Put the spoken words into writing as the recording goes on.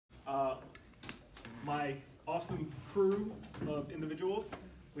my awesome crew of individuals.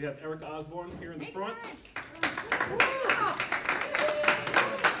 We have Erica Osborne here in the front.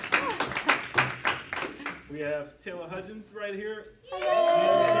 We have Taylor Hudgens right here.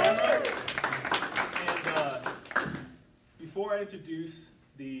 And before I introduce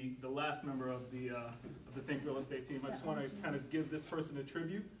the last member of the THiNK Real Estate team, I just want to kind of give this person a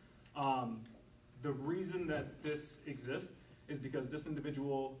tribute. The reason that this exists is because this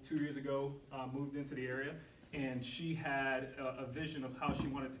individual 2 years ago moved into the area, and she had a vision of how she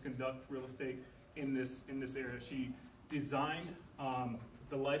wanted to conduct real estate in this area. She designed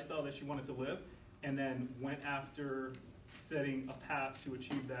the lifestyle that she wanted to live, and then went after setting a path to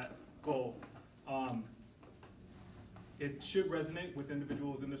achieve that goal. It should resonate with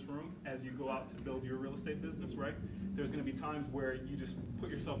individuals in this room as you go out to build your real estate business, right? There's gonna be times where you just put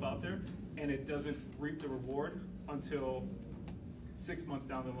yourself out there and it doesn't reap the reward until 6 months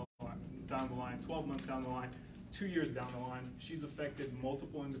down the line, 12 months down the line, 2 years down the line. She's affected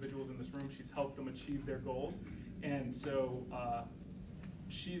multiple individuals in this room. She's helped them achieve their goals. And so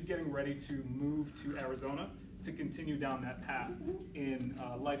she's getting ready to move to Arizona to continue down that path in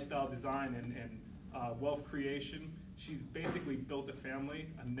lifestyle design and wealth creation. She's basically built a family,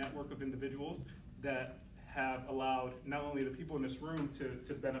 a network of individuals that have allowed not only the people in this room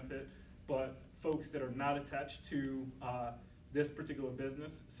to benefit, but folks that are not attached to this particular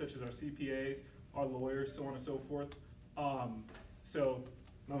business, such as our CPAs, our lawyers, so on and so forth. So,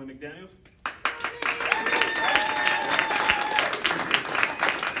 Melanie McDaniels.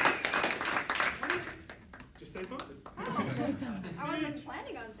 Just say something. I wasn't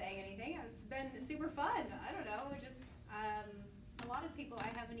planning on saying anything. It's been super fun. I don't know, just a lot of people I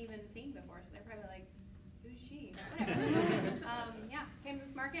haven't even seen before, so they're probably like, who's she? Whatever. Yeah, came to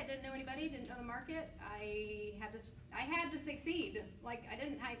this market, didn't know anybody, didn't know the market. I had to succeed. Like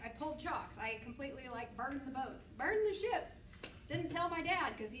I pulled chalks. I completely like burned the boats, burned the ships. Didn't tell my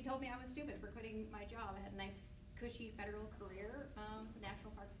dad because he told me I was stupid for quitting my job. I had a nice cushy federal career, the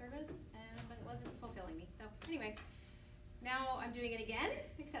National Park Service, but it wasn't fulfilling me. So anyway, now I'm doing it again,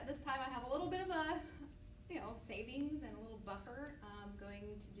 except this time I have a little bit of a, savings and a little buffer. I'm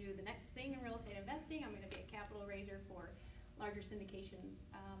going to do the next thing in real estate investing. I'm going to be a capital raiser for larger syndications.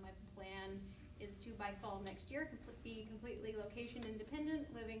 My plan is to, by fall next year, be completely location independent,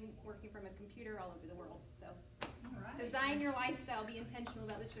 working from a computer all over the world. So design your lifestyle, be intentional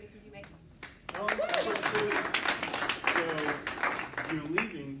about the choices you make. So you're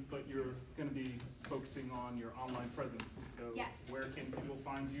leaving, but you're going to be focusing on your online presence. So yes. Where can people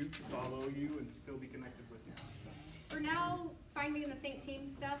find you, follow you, and still be connected with you? For now, find me in the THiNK team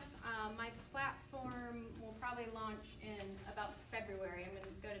stuff. My platform will probably launch in about February. I'm going to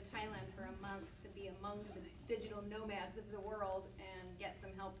go to Thailand for a month to be among the digital nomads of the world and get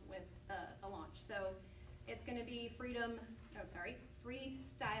some help with the launch. So it's going to be Freestyle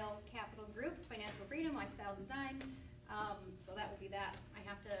Capital Group, Financial Freedom, Lifestyle Design. So that will be that. I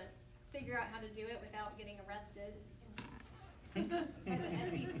have to figure out how to do it without getting arrested by the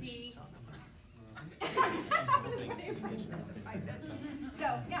SEC. So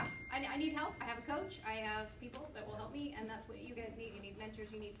yeah, I need help. I have a coach. I have people that will help me, and that's what you guys need. You need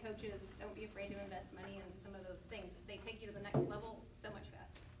mentors. You need coaches. Don't be afraid to invest money in some of those things. They take you to the next level so much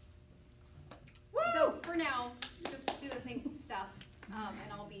faster. Woo! So for now, just do the THiNK stuff,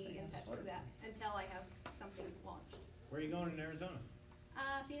 and I'll be in touch with that until I have something launched. Where are you going in Arizona?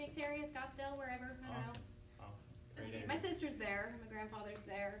 Phoenix area, Scottsdale, wherever. I don't know. Awesome. Great area. My sister's there. My grandfather's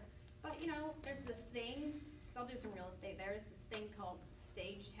there. But there's this thing, because I'll do some real estate there, there's this thing called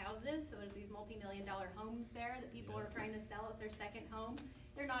staged houses. So there's these multi-million-dollar homes there that people are trying to sell as their second home.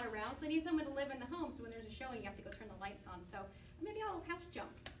 They're not around, so they need someone to live in the home. So when there's a showing, you have to go turn the lights on. So maybe I'll house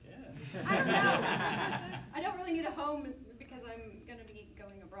jump. Yes. I don't know. I don't really need a home because I'm going to be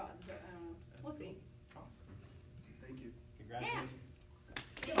going abroad, but I don't know. We'll see. Awesome. Thank you. Congratulations.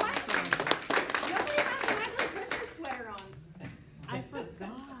 Yeah. What? Nobody has an ugly Christmas sweater on. I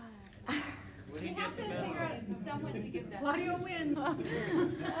forgot. We have to figure out someone to give that. Claudio wins. No,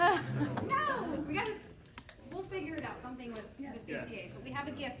 we'll figure it out, something with the CPA, but we have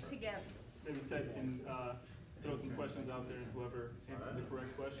a gift to give. Maybe Ted can throw some questions out there, and whoever answers the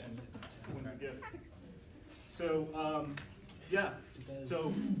correct question wins a gift. So,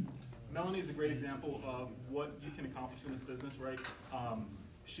 so Melanie is a great example of what you can accomplish in this business, right?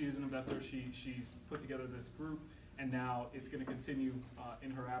 She is an investor. She's put together this group, and now it's going to continue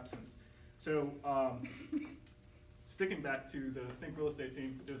in her absence. So, sticking back to the THiNK Real Estate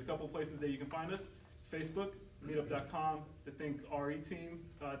team, there's a couple places that you can find us. Facebook, meetup.com, the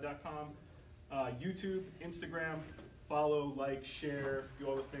ThinkReteam.com, YouTube, Instagram, follow, like, share, do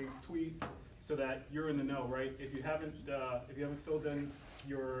all those things, tweet. so that you're in the know, right? If you haven't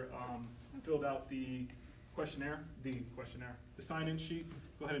filled out the sign-in sheet,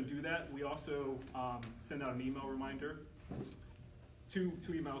 go ahead and do that. We also send out an email reminder, two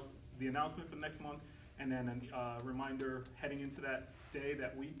emails, the announcement for next month, and then a reminder heading into that day,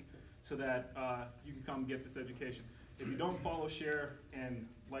 that week, so that you can come get this education. If you don't follow, share, and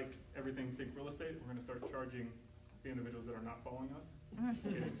like everything THiNK Real Estate, we're gonna start charging the individuals that are not following us. Just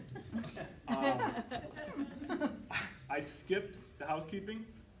kidding. I skipped the housekeeping.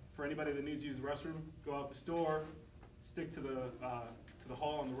 For anybody that needs to use the restroom, go out the store, stick to the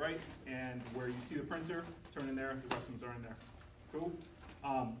hall on the right, and where you see the printer, turn in there, the restrooms are in there. Cool?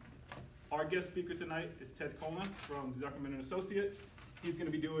 Our guest speaker tonight is Ted Coleman from Zuckerman & Associates. He's going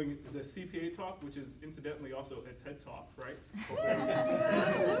to be doing the CPA talk, which is incidentally also a TED talk, right?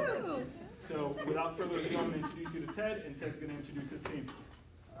 So without further ado, I'm going to introduce you to Ted, and Ted's going to introduce his team.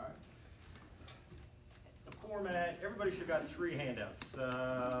 All right. The format, everybody should have got 3 handouts.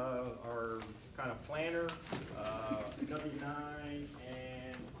 Our kind of planner, W9,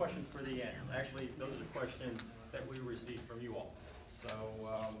 and questions for the end. Actually, those are questions that we received from you all. So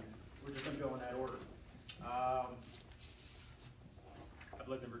we're just going to go in that order. I've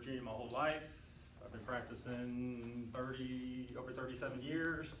lived in Virginia my whole life. I've been practicing over 37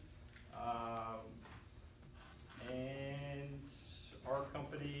 years. And our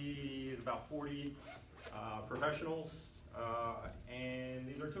company is about 40 professionals, and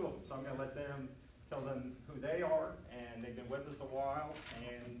these are 2 of them. So I'm going to let them tell them who they are, and they've been with us a while.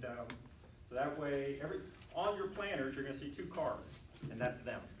 And so that way, on your planners, you're going to see 2 cards, and that's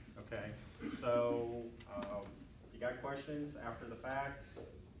them. Okay. So you got questions after the fact,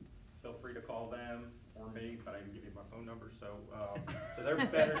 feel free to call them or me, but I can give you my phone number. So they're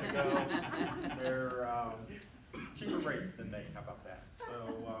better to go. They're cheaper rates than me. How about that?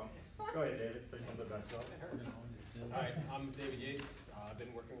 So go ahead, David. Say something about yourself. All right, I'm David Yates. I've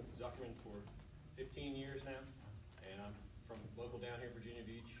been working with Zuckerman for 15 years now, and I'm from local down here, Virginia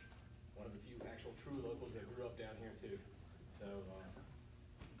Beach. One of the few actual true locals that grew up down here too. So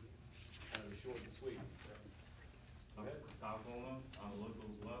kind of short and sweet. I'm Coleman. I'm local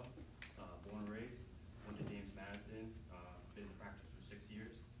as well. Born and raised. Went to James Madison. Been in practice for 6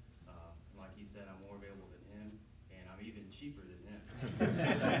 years. Like he said, I'm more available than him, and I'm even cheaper than him.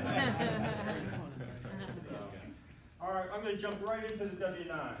 All right, I'm going to jump right into the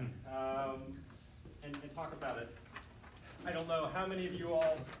W9 and talk about it. I don't know how many of you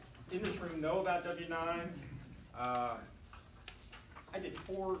all in this room know about W9s. I did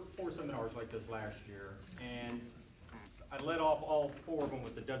four seminars like this last year, and I led off all 4 of them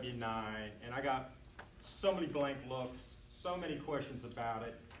with the W9, and I got so many blank looks, so many questions about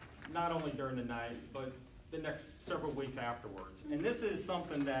it, not only during the night, but the next several weeks afterwards. And this is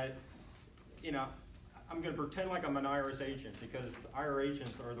something that, you know, I'm going to pretend like I'm an IRS agent, because IRS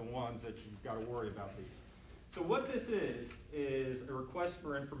agents are the ones that you've got to worry about these. So what this is a request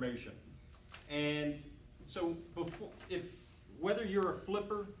for information. And so whether you're a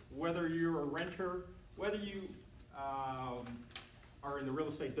flipper, whether you're a renter, whether you are in the real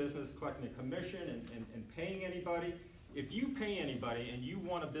estate business collecting a commission and paying anybody, if you pay anybody and you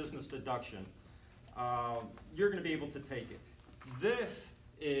want a business deduction, you're going to be able to take it. This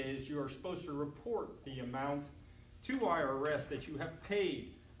is you're supposed to report the amount to IRS that you have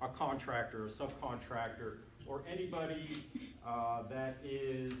paid a contractor, a subcontractor, or anybody that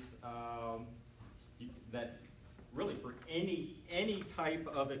is that really for any type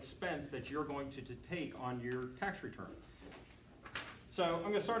of expense that you're going to take on your tax return. So I'm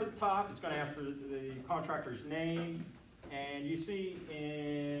going to start at the top. It's going to ask for the contractor's name, and you see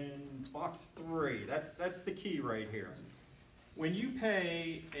in box 3, that's the key right here. When you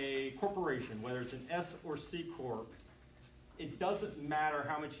pay a corporation, whether it's an S or C Corp, it doesn't matter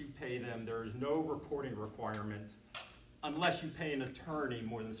how much you pay them. There is no reporting requirement unless you pay an attorney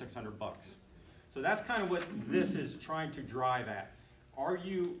more than $600. So that's kind of what this is trying to drive at. Are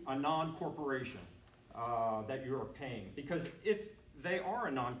you a non-corporation that you are paying? Because if they are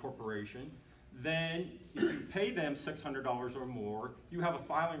a non-corporation, then if you pay them $600 or more, you have a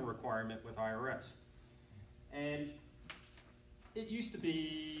filing requirement with IRS. And it used to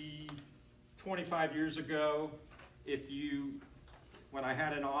be 25 years ago, when I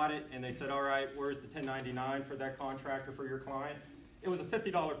had an audit and they said, all right, where's the 1099 for that contractor for your client? It was a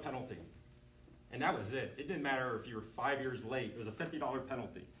 $50 penalty. And that was it. It didn't matter if you were 5 years late. It was a $50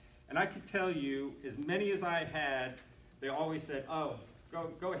 penalty. And I could tell you, as many as I had, they always said, oh,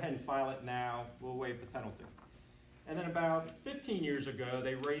 go ahead and file it now. We'll waive the penalty. And then about 15 years ago,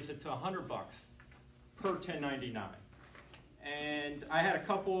 they raised it to $100 per 1099. And I had a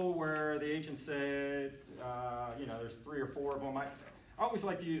couple where the agent said, you know, there's 3 or 4 of them. I always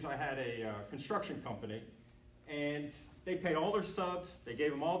like to use, I had a construction company, and they paid all their subs. They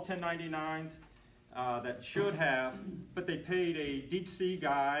gave them all 1099s that should have, but they paid a deep sea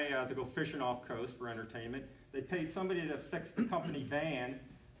guy to go fishing off coast for entertainment. They paid somebody to fix the company van,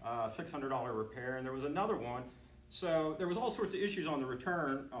 $600 repair, and there was another one. So there was all sorts of issues on the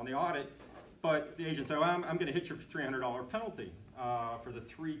return, on the audit, but the agent said, well, I'm going to hit you for $300 penalty for the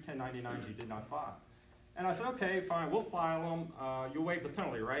 3 1099s you did not file. And I said, okay, fine, we'll file them. You'll waive the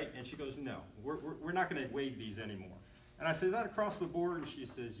penalty, right? And she goes, no, we're not going to waive these anymore. And I said, is that across the board? And she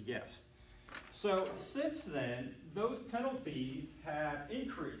says, yes. So since then, those penalties have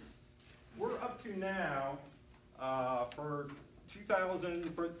increased. We're up to now, for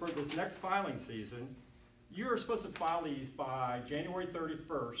this next filing season, you're supposed to file these by January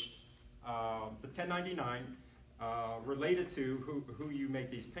 31st, the 1099, related to who you make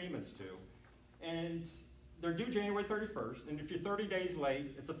these payments to. And they're due January 31st, and if you're 30 days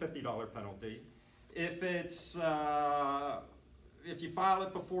late, it's a $50 penalty. If it's, if you file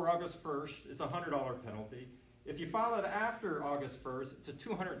it before August 1st, it's a $100 penalty. If you file it after August 1st, it's a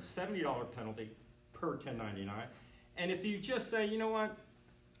 $270 penalty per 1099. And if you just say, you know what,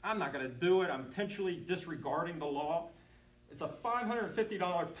 I'm not going to do it, I'm intentionally disregarding the law, it's a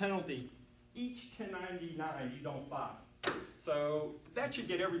 $550 penalty each 1099 you don't file. So that should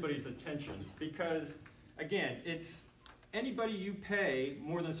get everybody's attention because, again, it's anybody you pay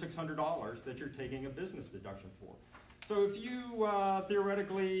more than $600 that you're taking a business deduction for. So if you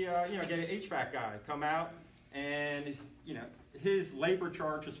theoretically, you know, get an HVAC guy come out and, you know, his labor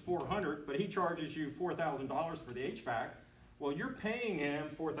charge is $400, but he charges you $4,000 for the HVAC. Well, you're paying him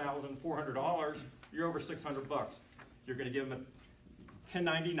 $4,400. You're over $600. You're going to give him a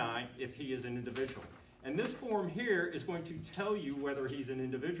 1099 if he is an individual. And this form here is going to tell you whether he's an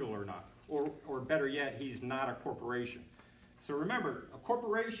individual or not, or better yet, he's not a corporation. So remember, a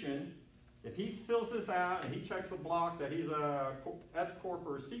corporation, if he fills this out and he checks the block that he's a S Corp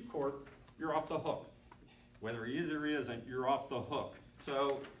or a C Corp, you're off the hook. Whether he is or he isn't, you're off the hook.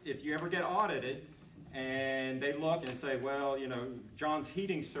 So if you ever get audited and they look and say, well, you know, John's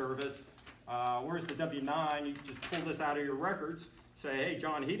heating service, where's the W-9? You just pull this out of your records, say, hey,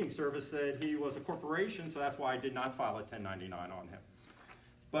 John Heating Service said he was a corporation, so that's why I did not file a 1099 on him.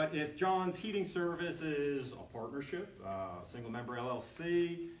 But if John's Heating Service is a partnership, single member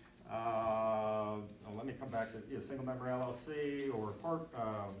LLC, let me come back to single member LLC or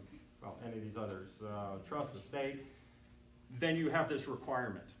well, any of these others, trust, estate, then you have this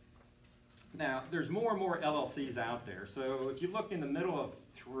requirement. Now, there's more and more LLCs out there. So if you look in the middle of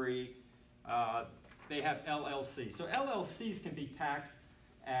 3, they have LLC. So LLCs can be taxed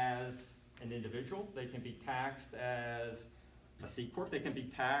as an individual. They can be taxed as a C Corp. They can be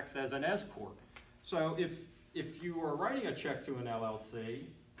taxed as an S Corp. So if you are writing a check to an LLC,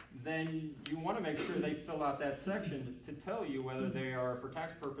 then you want to make sure they fill out that section to tell you whether they are, for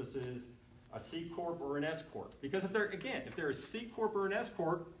tax purposes, a C Corp or an S Corp. Because if they're, again, if they're a C Corp or an S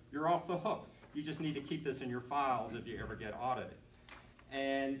Corp, you're off the hook. You just need to keep this in your files if you ever get audited.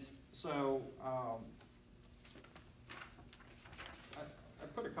 And so I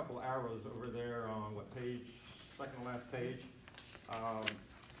put a couple arrows over there on what page, second to last page,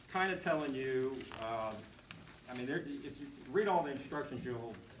 kind of telling you, I mean, if you read all the instructions,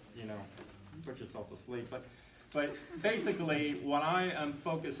 you'll, you know, put yourself to sleep. But basically, what I am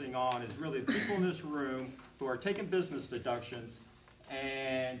focusing on is really the people in this room who are taking business deductions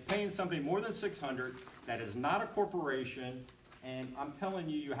and paying somebody more than $600 that is not a corporation, and I'm telling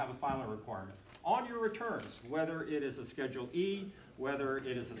you, you have a filing requirement. On your returns, whether it is a Schedule E, whether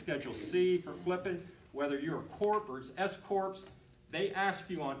it is a Schedule C for flipping, whether you're a corp or it's S Corps, they ask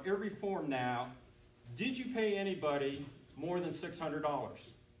you on every form now, did you pay anybody more than $600,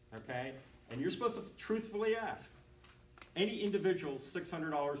 okay? And you're supposed to truthfully ask any individual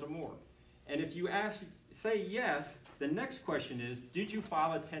 $600 or more. And if you say yes, the next question is, did you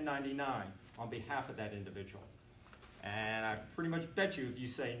file a 1099 on behalf of that individual? And I pretty much bet you if you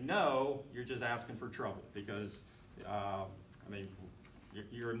say no, you're just asking for trouble because, I mean,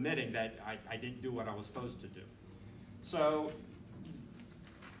 you're admitting that I didn't do what I was supposed to do. So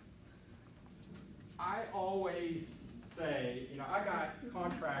I always say, you know, I got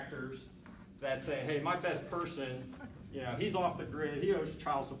contractors that say, hey, my best person, you know, he's off the grid, he owes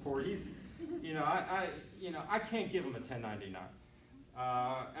child support, he's, you know, I can't give him a 1099.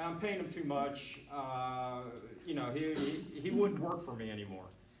 And I'm paying him too much, you know, he wouldn't work for me anymore.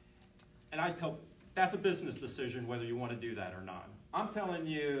 And I tell, that's a business decision whether you want to do that or not. I'm telling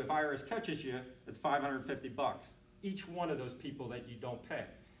you, if IRS catches you, it's $550. each one of those people that you don't pay.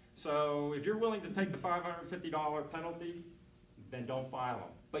 So if you're willing to take the $550 penalty, then don't file them.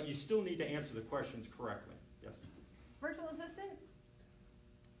 But you still need to answer the questions correctly. Yes? Virtual assistant?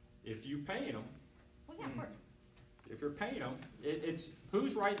 If you pay them, Well, yeah, of course. if you're paying them, it's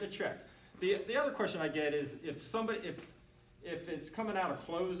who's writing the checks. The other question I get is if it's coming out of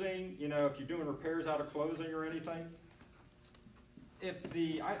closing, you know, if you're doing repairs out of closing or anything,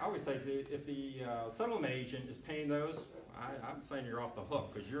 I always think that if the settlement agent is paying those, I'm saying you're off the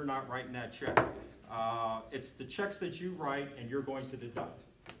hook because you're not writing that check. It's the checks that you write and you're going to deduct.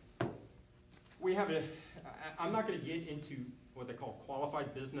 We have I'm not going to get into what they call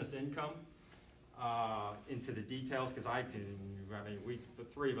qualified business income, into the details because the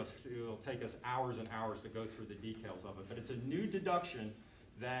three of us, it'll take us hours and hours to go through the details of it. But it's a new deduction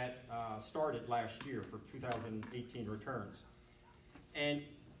that started last year for 2018 returns. And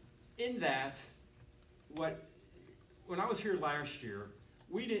in that, when I was here last year,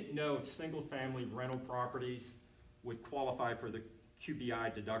 we didn't know if single-family rental properties would qualify for the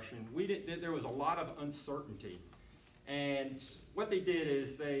QBI deduction. There was a lot of uncertainty. And what they did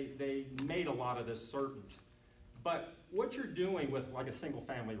is they made a lot of this certain. But what you're doing with like a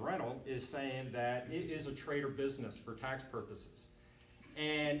single-family rental is saying that it is a trade or business for tax purposes.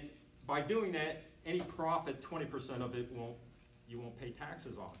 And by doing that, any profit, 20% of it you won't pay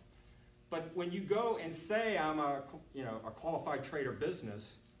taxes on. But when you go and say I'm a qualified trade or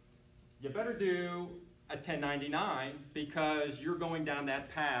business, you better do a 1099 because you're going down that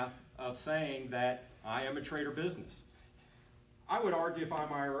path of saying that I am a trade or business. I would argue if I'm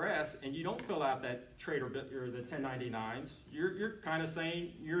IRS and you don't fill out that trade or the 1099s, you're kind of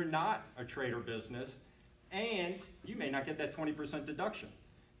saying you're not a trade or business, and you may not get that 20% deduction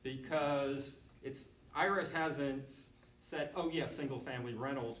because IRS hasn't said, oh yes, single family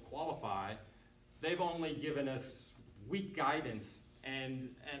rentals qualify. They've only given us weak guidance, and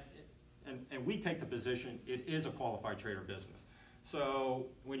we take the position it is a qualified trade or business. So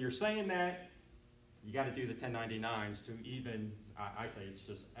when you're saying that, you got to do the 1099s to even, I say it's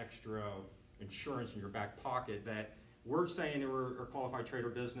just extra insurance in your back pocket that we're saying we're a qualified trade or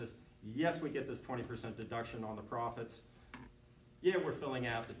business. Yes, we get this 20% deduction on the profits. Yeah, we're filling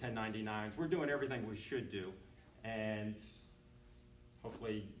out the 1099s. We're doing everything we should do. And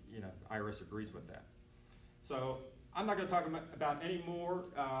hopefully, IRS agrees with that. So I'm not going to talk about any more.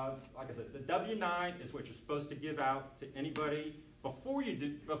 Like I said, the W-9 is what you're supposed to give out to anybody before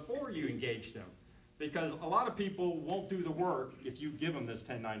you engage them. Because a lot of people won't do the work if you give them this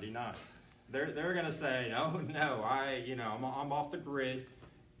 1099. They're going to say, oh no, I'm off the grid.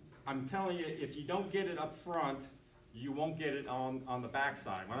 I'm telling you, if you don't get it up front, you won't get it on the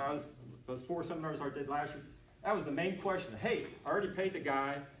backside. When those 4 seminars I did last year, that was the main question. Hey, I already paid the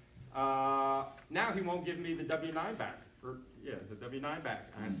guy. Now he won't give me the W-9 back. The W-9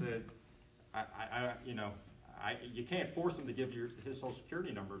 back. And I said, you can't force him to give his Social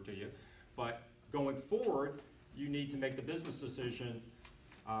Security number to you, but going forward, you need to make the business decision.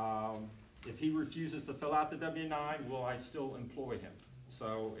 If he refuses to fill out the W-9, will I still employ him?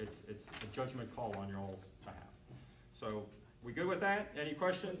 So it's a judgment call on your all's behalf. So we good with that? Any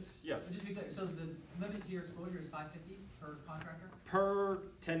questions? Yes. Just be clear, so the limit to your exposure is $550 per contractor? Per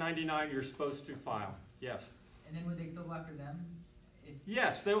 1099, you're supposed to file. Yes. And then would they still go after them?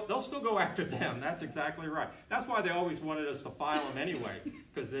 Yes, they'll still go after them. That's exactly right. That's why they always wanted us to file them anyway,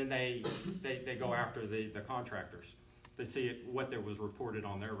 because then they go after the contractors. They see what there was reported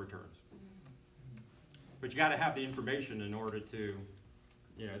on their returns. But you got to have the information in order to,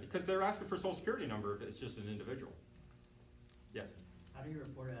 because they're asking for a Social Security number if it's just an individual. Yes? How do you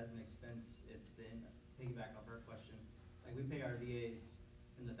report it as an expense if piggyback off her question? Like we pay our VAs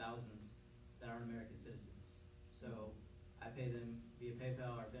in the thousands that aren't American citizens. So I pay them via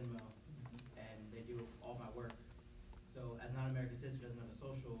PayPal or Venmo, and they do all my work. So as not an American citizen who doesn't have a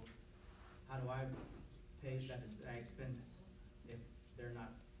social, how do I pay that expense if they're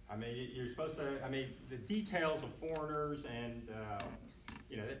not? I mean, you're supposed to, the details of foreigners and,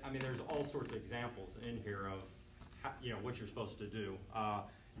 there's all sorts of examples in here of, how, what you're supposed to do.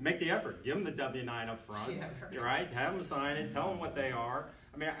 Make the effort. Give them the W-9 up front. Yeah, right? Have them sign it. Tell them what they are.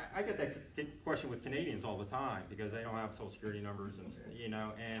 I mean, I get that question with Canadians all the time because they don't have Social Security numbers, and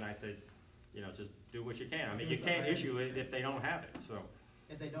and I say, just do what you can. I mean, you can't issue it if they don't have it. So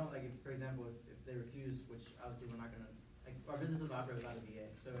if they don't, like, for example, if they refuse, which obviously we're not going to, like, our businesses operate without a VA.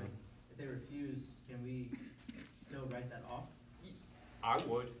 So if they refuse, can we still write that off? I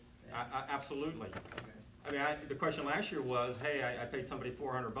would. Yeah. Absolutely. Okay. I mean, the question last year was, hey, I paid somebody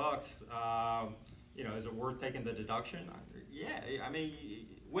 $400. Is it worth taking the deduction? Yeah, I mean,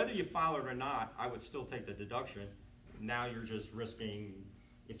 whether you file it or not, I would still take the deduction now you're just risking,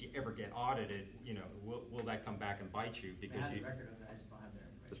 if you ever get audited, you know, will that come back and bite you? I Because have you, the record of it, I just don't have their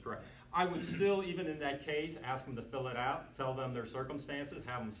information. that's correct. I would still, even in that case, ask them to fill it out, tell them their circumstances,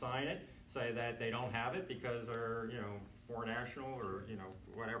 have them sign it, say that they don't have it because they're, you know, foreign national or, you know,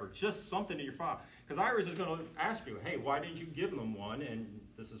 whatever. Just something in your file. Because IRS is going to ask you, hey, why didn't you give them one? And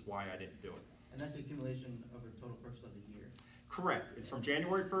this is why I didn't do it. And that's the accumulation over the total purchase of the year. Correct. It's from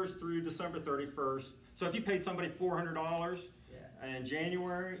January 1st through December 31st. So if you pay somebody $400 Yeah. in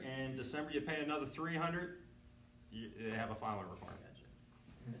January and December you pay another $300, you have a filing requirement. Gotcha.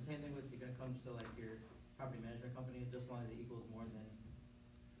 And the same thing when it comes to like your property management company, just as long as it equals more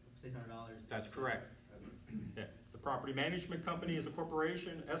than $600. That's correct. Yeah. The property management company is a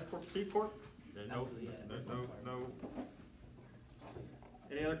corporation, S Corp, C Corp. No, Absolutely, yeah. there's no.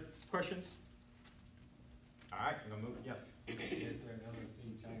 Any other questions? All right, I'm gonna move. Yes. If they're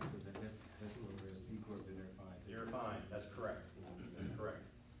LLC taxes and this one we're a C Corp, then they're fine. You're fine. That's correct. That's correct.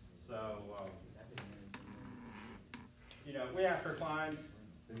 So, you know, we ask our clients.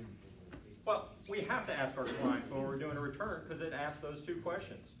 Well, we have to ask our clients when we're doing a return because it asks those two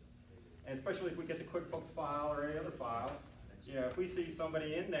questions. And especially if we get the QuickBooks file or any other file, you know, if we see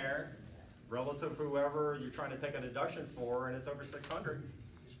somebody in there, relative to whoever you're trying to take a deduction for, and it's over 600,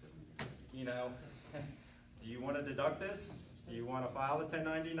 you know, do you want to deduct this? Do you want to file a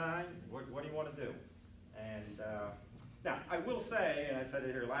 1099? What do you want to do? And now, I will say, and I said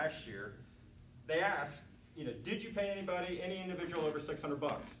it here last year, they asked, you know, did you pay anybody, any individual over 600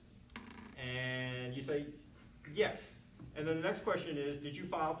 bucks? And you say, yes. And then the next question is, did you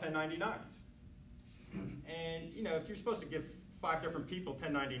file 1099s? And, you know, if you're supposed to give 5 different people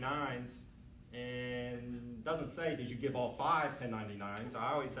 1099s, and doesn't say, did you give all 5 1099s?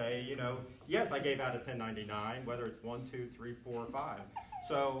 I always say, you know, yes, I gave out a 1099, whether it's 1, 2, 3, 4, or 5.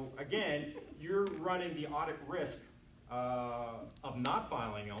 So again, you're running the audit risk of not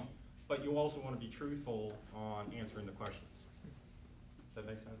filing them, but you also want to be truthful on answering the questions. Does that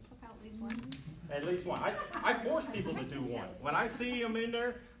make sense? At least one. At least one. I force people to do one. When I see them in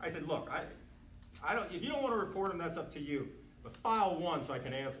there, I said, look, I don't. If you don't want to report them, that's up to you. But file one so I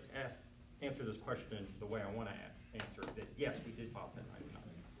can answer this question the way I want to answer it. That yes, we did file 1099.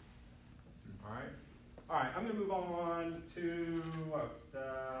 All right. All right. I'm going to move on to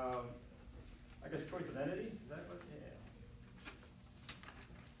I guess choice of entity. Is that what?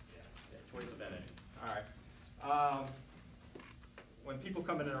 Yeah, choice of entity. All right. When people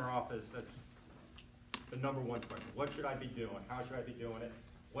come into our office, that's the number one question. What should I be doing? How should I be doing it?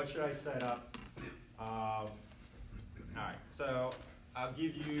 What should I set up? All right, so I'll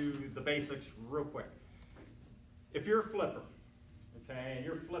give you the basics real quick. If you're a flipper, okay, and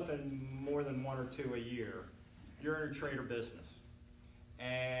you're flipping more than 1 or 2 a year, you're in a trader business.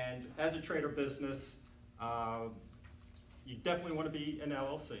 And as a trader business, you definitely want to be an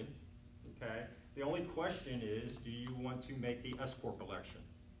LLC, okay? The only question is, do you want to make the S Corp election?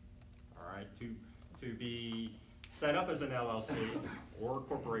 All right, to be set up as an LLC or a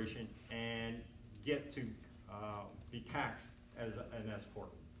corporation and get to be taxed as an S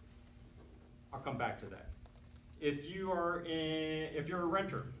Corp. I'll come back to that. If you're a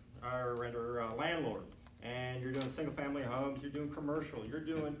renter, landlord, and you're doing single family homes, you're doing commercial, you're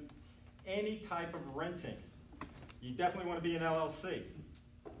doing any type of renting, you definitely want to be an LLC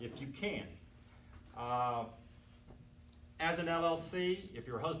if you can. As an LLC, if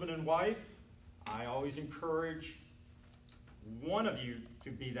you're husband and wife, I always encourage one of you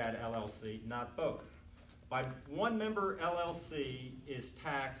to be that LLC, not both. By one member LLC is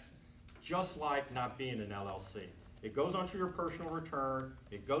taxed just like not being an LLC. It goes onto your personal return,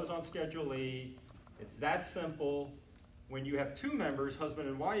 it goes on Schedule E, it's that simple. When you have 2 members, husband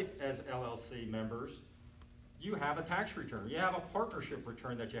and wife, as LLC members, you have a tax return. You have a partnership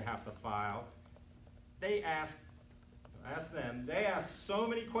return that you have to file. They ask so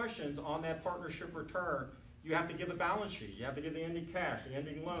many questions on that partnership return. You have to give a balance sheet. You have to give the ending cash, the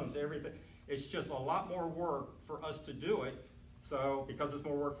ending loans, everything. It's just a lot more work for us to do it. So because it's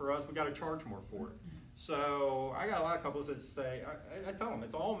more work for us, we got to charge more for it. So I got a lot of couples that say, I tell them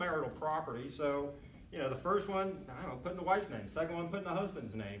it's all marital property. So, you know, the first one, I don't know, putting the wife's name. Second one, putting the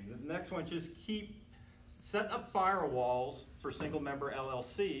husband's name. The next one, just keep setting up firewalls for single member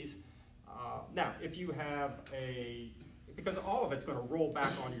LLCs. Now, if you have because all of it's going to roll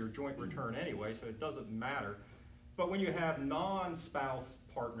back onto your joint return anyway, so it doesn't matter. But when you have non-spouse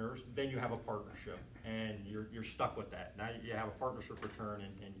partners, then you have a partnership, and you're stuck with that. Now you have a partnership return,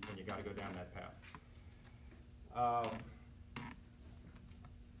 and you got to go down that path.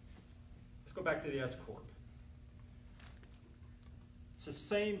 Let's go back to the S Corp. It's the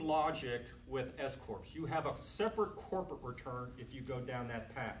same logic with S-Corps. You have a separate corporate return if you go down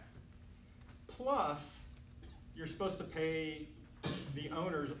that path. Plus, you're supposed to pay the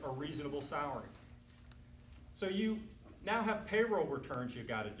owners a reasonable salary. So you now have payroll returns you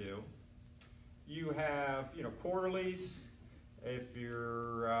got to do. You have, quarterlies. If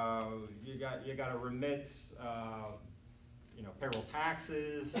you're you got to remit, payroll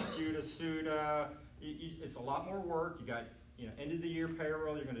taxes, SUTA. It's a lot more work. You got end of the year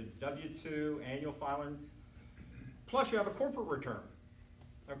payroll. You're going to W-2 annual filings. Plus you have a corporate return.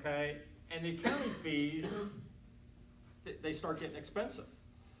 Okay, and the accounting fees, they start getting expensive.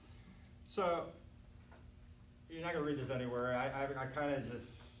 So you're not going to read this anywhere. I kind of just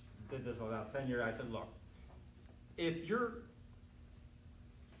did this about 10 years. I said, look, if you're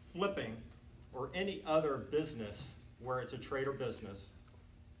flipping or any other business where it's a trade or business,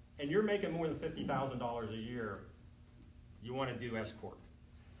 and you're making more than $50,000 a year, you want to do S-Corp,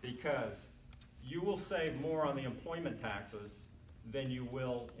 because you will save more on the employment taxes than you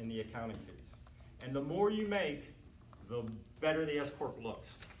will in the accounting fees. And the more you make, the better the S-Corp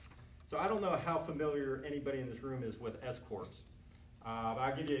looks. So I don't know how familiar anybody in this room is with S-Corps, but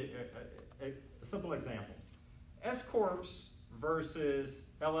I'll give you a simple example. S-Corps versus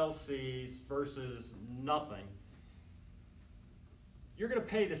LLCs versus nothing. You're going to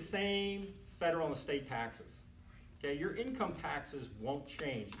pay the same federal and state taxes. Okay, your income taxes won't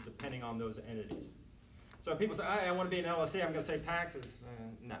change depending on those entities. So people say, I want to be an LLC, I'm going to save taxes.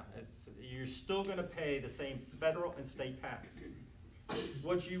 No, you're still going to pay the same federal and state tax.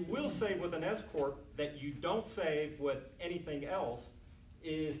 What you will save with an S-Corp that you don't save with anything else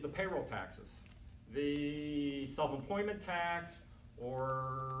is the payroll taxes. The self-employment tax,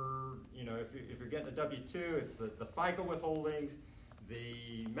 or if you're getting a W-2, it's the FICA withholdings,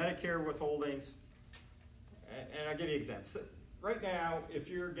 the Medicare withholdings, and I'll give you examples. Right now, if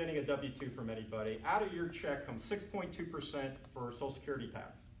you're getting a W-2 from anybody, out of your check comes 6.2% for Social Security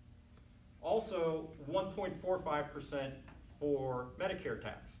tax. Also, 1.45% for Medicare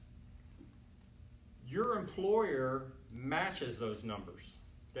tax. Your employer matches those numbers.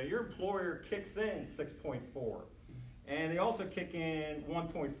 Now, your employer kicks in 6.4, and they also kick in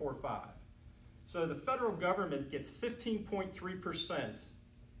 1.45. So the federal government gets 15.3%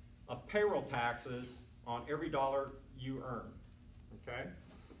 of payroll taxes on every dollar you earn, okay?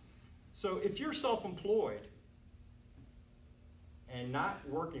 So if you're self-employed and not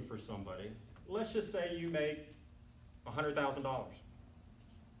working for somebody, let's just say you make $100,000.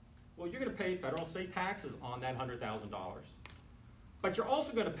 Well, you're going to pay federal and state taxes on that $100,000. But you're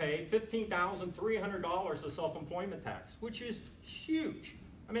also going to pay $15,300 of self-employment tax, which is huge.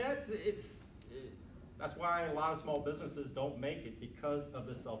 I mean, that's why a lot of small businesses don't make it, because of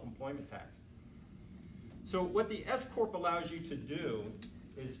the self-employment tax. So what the S-Corp allows you to do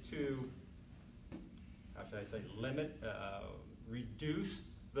is to, how should I say, limit, reduce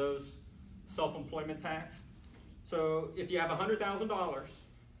those self-employment tax. So if you have $100,000,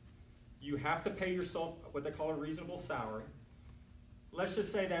 you have to pay yourself what they call a reasonable salary. Let's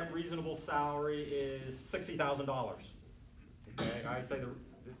just say that reasonable salary is $60,000. Okay, I say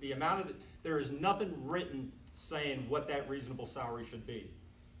the amount of there is nothing written saying what that reasonable salary should be.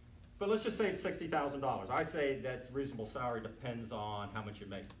 But let's just say it's $60,000. I say that's reasonable salary depends on how much you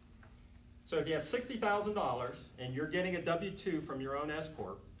make. So if you have $60,000 and you're getting a W-2 from your own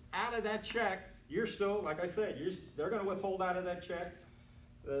S-Corp, out of that check, you're still, like I said, they're going to withhold out of that check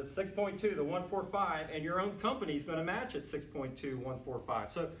the 6.2, the 145, and your own company is going to match it 6.2, 145.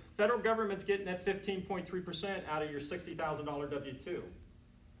 So federal government's getting that 15.3% out of your $60,000 W-2.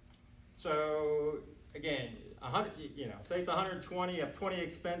 So again, 100, say it's 120, you have 20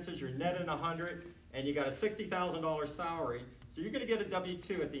 expenses, you're netting 100, and you got a $60,000 salary. So you're going to get a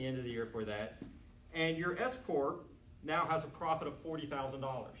W-2 at the end of the year for that. And your S-Corp now has a profit of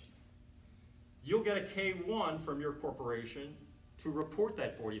 $40,000. You'll get a K-1 from your corporation to report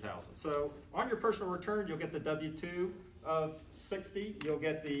that $40,000. So on your personal return, you'll get the W-2 of 60, you'll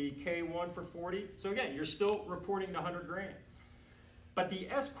get the K-1 for 40. So again, you're still reporting the 100 grand. But the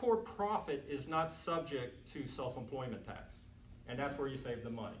S-Corp profit is not subject to self-employment tax. And that's where you save the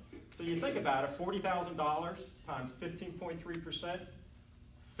money. So you think about it, $40,000 times 15.3%,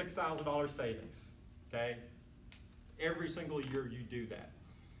 $6,000 savings, okay? Every single year you do that.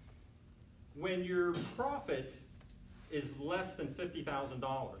 When your profit is less than $50,000,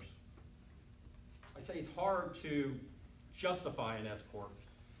 I say it's hard to justify an S-Corp.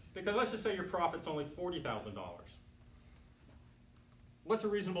 Because let's just say your profit's only $40,000. What's a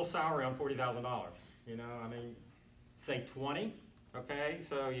reasonable salary on $40,000? I mean, say 20, okay?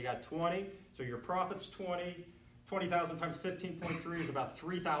 So you got 20, so your profit's 20, 20,000 times 15.3 is about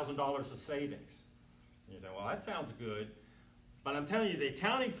 $3,000 of savings. And you say, well, that sounds good. But I'm telling you, the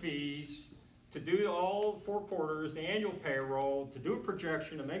accounting fees to do all 4 quarters, the annual payroll, to do a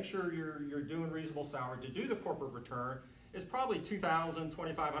projection, to make sure you're doing reasonable salary, to do the corporate return, is probably $2,000,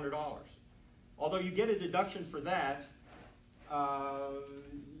 $2,500. Although you get a deduction for that,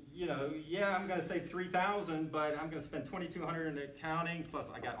 you know, yeah, I'm going to save $3,000, but I'm going to spend $2,200 in accounting, plus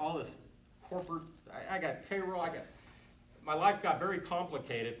I got all this corporate, I got payroll, my life got very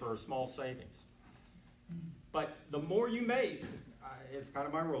complicated for small savings. But the more you make, it's kind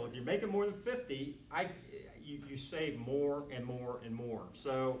of my rule. If you're making more than 50, you save more and more and more.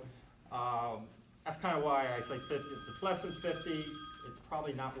 So that's kind of why I say 50. If it's less than 50, it's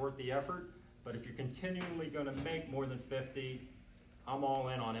probably not worth the effort. But if you're continually going to make more than 50, I'm all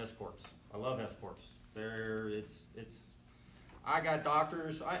in on S-corps. I love S-corps. I got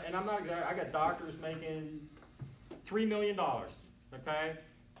doctors, and I'm not exactly, I got doctors making $3 million. Okay.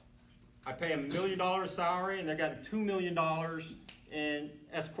 I pay them $1 million salary, and they got $2 million in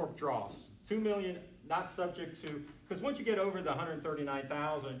S-corp draws. $2 million, not subject to, because once you get over the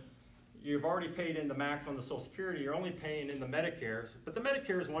 $139,000, you've already paid in the max on the Social Security. You're only paying in the Medicare, but the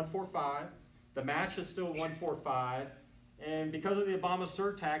Medicare is $145. The match is still $145, and because of the Obama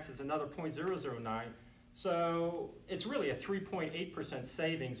surtax, it's another $0.009. So it's really a 3.8%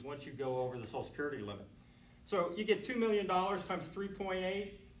 savings once you go over the Social Security limit. So you get $2 million times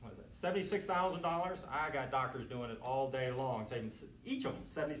 3.8. What is that, $76,000? I got doctors doing it all day long, saving each of them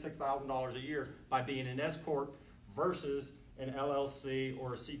 $76,000 a year by being an S-corp versus an LLC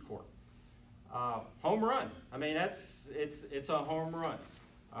or a C-corp. Home run. I mean, it's a home run.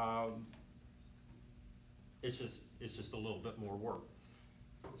 It's just a little bit more work.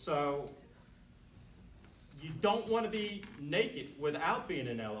 So you don't want to be naked without being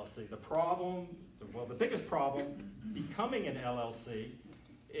an LLC. The problem, well, the biggest problem becoming an LLC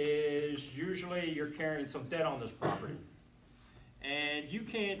is usually you're carrying some debt on this property. And you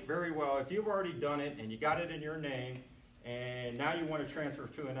can't very well, if you've already done it and you got it in your name, and now you want to transfer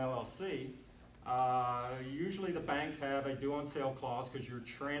to an LLC, usually the banks have a due on sale clause because you're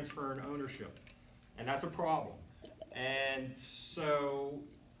transferring ownership. And that's a problem. And so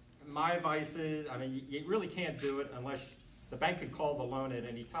my advice is, I mean, you really can't do it unless the bank can call the loan at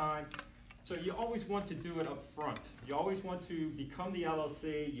any time. So you always want to do it up front. You always want to become the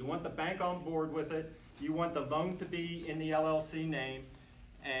LLC. You want the bank on board with it. You want the loan to be in the LLC name.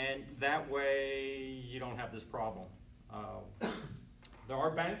 And that way you don't have this problem. There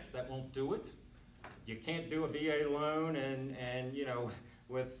are banks that won't do it. You can't do a VA loan and you know,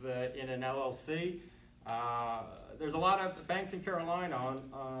 with in an LLC. There's a lot of banks in Carolina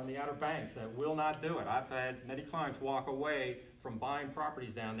on the Outer Banks that will not do it. I've had many clients walk away from buying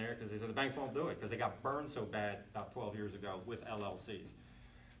properties down there because they said the banks won't do it because they got burned so bad about 12 years ago with LLCs.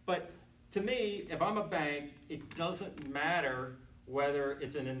 But to me, if I'm a bank, it doesn't matter whether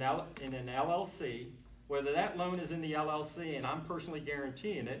it's in an LLC, whether that loan is in the LLC and I'm personally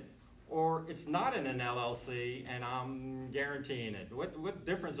guaranteeing it, or it's not in an LLC and I'm guaranteeing it. What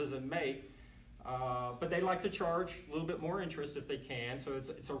difference does it make? But they like to charge a little bit more interest if they can, so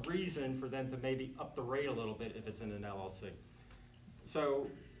it's a reason for them to maybe up the rate a little bit if it's in an LLC. So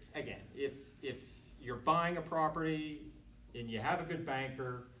again, if you're buying a property and you have a good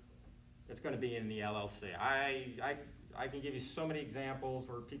banker, it's going to be in the LLC. I can give you so many examples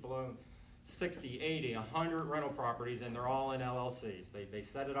where people own 60, 80, 100 rental properties and they're all in LLCs. They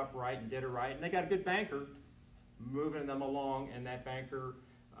set it up right and did it right, and they got a good banker moving them along, and that banker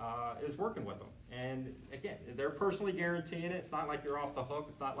is working with them. And again, they're personally guaranteeing it. It's not like you're off the hook.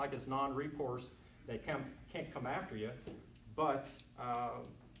 It's not like it's non-recourse. They can't come after you, but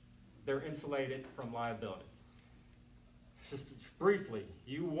they're insulated from liability. Just briefly,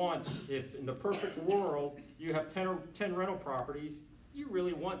 you want, if in the perfect world you have 10 rental properties, you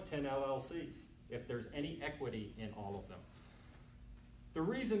really want 10 LLCs if there's any equity in all of them. The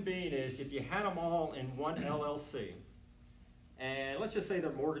reason being is if you had them all in one LLC, and let's just say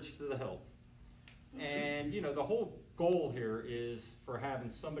they're mortgaged to the hilt, and you know the whole goal here is for having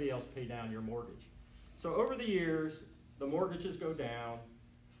somebody else pay down your mortgage. So over the years, the mortgages go down,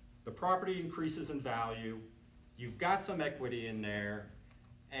 the property increases in value, you've got some equity in there,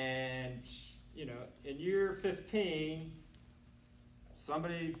 and you know in year 15,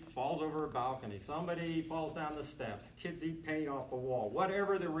 somebody falls over a balcony, somebody falls down the steps, kids eat paint off the wall,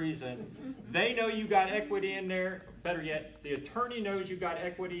 whatever the reason, they know you got equity in there. Better yet, the attorney knows you got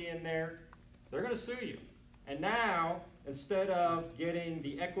equity in there. They're going to sue you. And now, instead of getting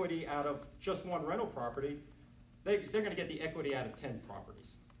the equity out of just one rental property, they're going to get the equity out of 10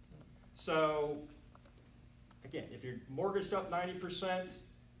 properties. So again, if you're mortgaged up 90%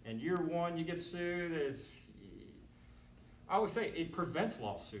 and year one you get sued, I would say it prevents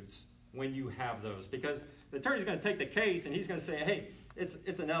lawsuits when you have those, because the attorney's going to take the case and he's going to say, hey, it's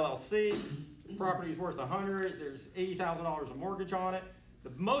an LLC, the property's worth $100, there's $80,000 of mortgage on it.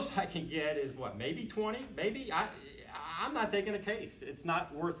 The most I can get is what, maybe 20? Maybe I'm not taking a case. It's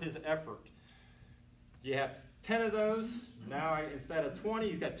not worth his effort. You have 10 of those. Now, instead of 20,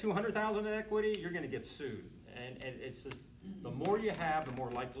 he's got 200,000 in equity. You're going to get sued, and it's just the more you have, the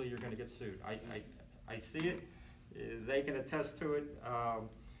more likely you're going to get sued. I see it. They can attest to it. I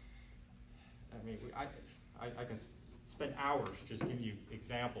mean, I can spend hours just giving you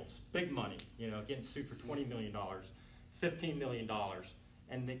examples. Big money, getting sued for $20 million, $15 million,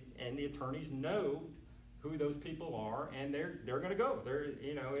 and the attorneys know who those people are, and they're going to go.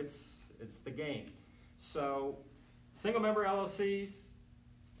 It's the game. So, single member LLCs,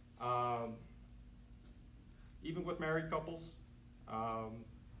 even with married couples,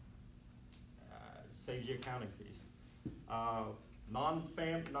 saves you accounting fees.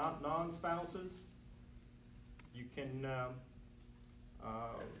 Non-spouses, you can,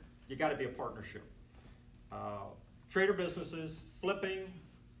 you got to be a partnership. Trader businesses, flipping,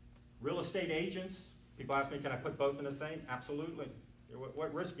 real estate agents. People ask me, can I put both in the same? Absolutely.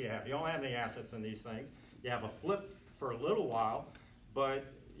 What risk do you have? You don't have any assets in these things. You have a flip for a little while, but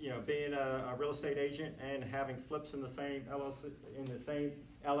being a real estate agent and having flips in the same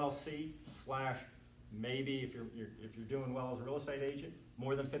LLC slash maybe if you're doing well as a real estate agent,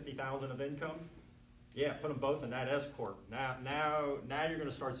 more than 50,000 of income, yeah, put them both in that S corp. Now you're going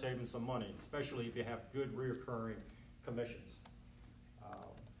to start saving some money, especially if you have good reoccurring commissions.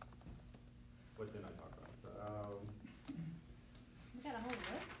 What did I talk about? We got a whole list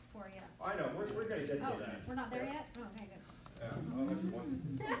for you. I know, we're going to get to Oh, that. we're not there yet? Oh, okay, good. Yeah, I'll let you one.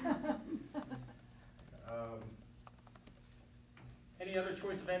 Any other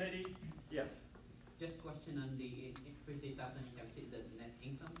choice of entity? Yes. Just question on the 50,000, you can see the net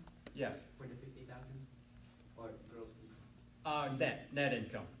income Yes. for the 50,000 or gross income? Net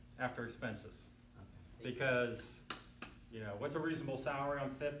income after expenses. Okay. Because, what's a reasonable salary on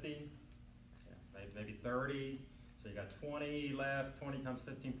 50? Yeah, maybe 30. So you got 20 left, 20 times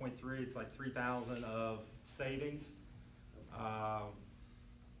 15.3, it's like 3,000 of savings.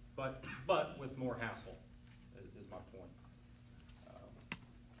 But with more hassle, is my point.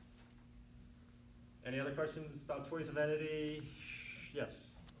 Any other questions about choice of entity?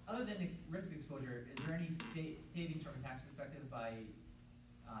 Yes. Other than the risk exposure, is there any savings from a tax perspective by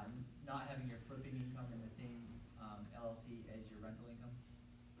not having your flipping income in the same LLC as your rental income?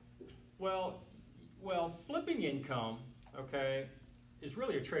 Well, flipping income, okay, is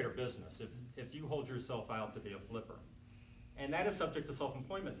really a trader business if you hold yourself out to be a flipper. And that is subject to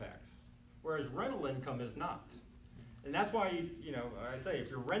self-employment tax, whereas rental income is not. And that's why, I say if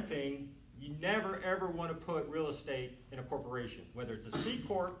you're renting, you never ever want to put real estate in a corporation, whether it's a C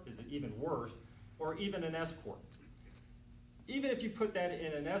Corp, is even worse, or even an S Corp. Even if you put that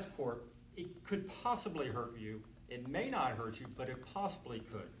in an S Corp, it could possibly hurt you. It may not hurt you, but it possibly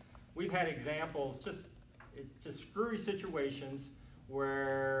could. We've had examples, just screwy situations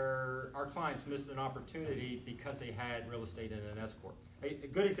where our clients missed an opportunity because they had real estate in an S Corp. A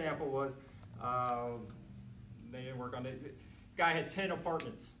good example was, they didn't work on it. Guy had 10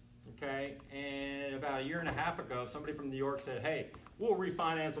 apartments, okay? And about a year and a half ago, somebody from New York said, hey, we'll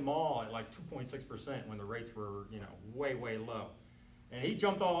refinance them all at like 2.6% when the rates were, way, way low. And he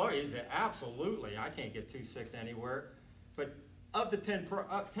jumped all over. He said, absolutely, I can't get 2.6 anywhere. But of the 10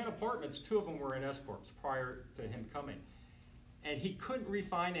 apartments, 2 of them were in S Corps prior to him coming. And he couldn't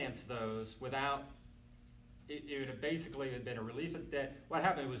refinance those without, it would have basically been a relief of debt. What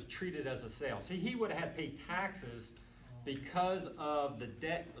happened, it was treated as a sale. See, he would have had paid taxes because of the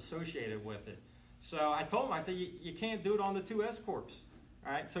debt associated with it. So I told him, I said, you can't do it on the 2 S Corps.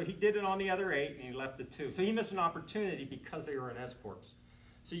 All right, so he did it on the other 8 and he left the 2. So he missed an opportunity because they were in S Corps.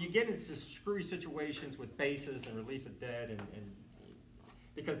 So you get into screwy situations with basis and relief of debt and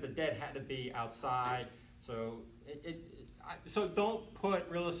because the debt had to be outside. So so don't put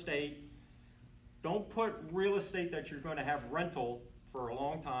real estate that you're going to have rental for a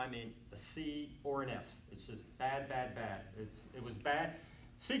long time in a C or an S. It's just bad, bad, bad. It was bad.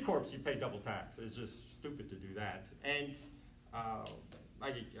 C Corps, you pay double tax. It's just stupid to do that. And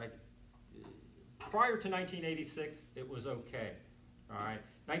prior to 1986, it was okay. All right,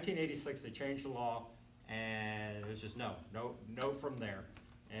 1986 they changed the law, and it was just no from there.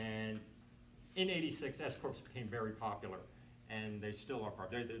 And in '86, S Corps became very popular, and they still are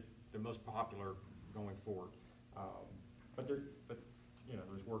popular. They're the most popular going forward. But there's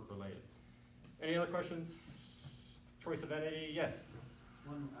work related. Any other questions? choice of entity, yes.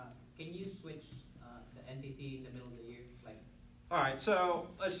 One, can you switch the entity in the middle of the year? Like, All right, so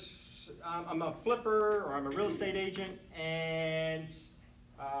I'm a flipper or I'm a real estate agent and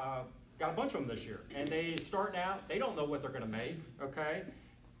got a bunch of them this year. And they starting out, they don't know what they're going to make, okay?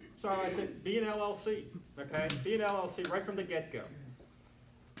 So I said, be an LLC, okay? Be an LLC right from the get-go.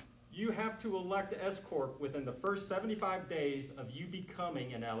 You have to elect an S-Corp within the first 75 days of you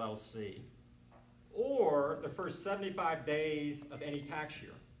becoming an LLC or the first 75 days of any tax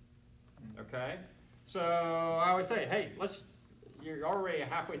year, okay? So I always say, hey, you're already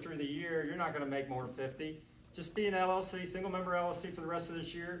halfway through the year, you're not going to make more than 50. Just be an LLC, single member LLC for the rest of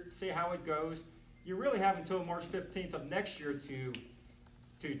this year, see how it goes. You really have until March 15th of next year to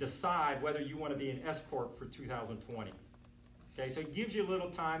decide whether you want to be an S-Corp for 2020. Okay, so it gives you a little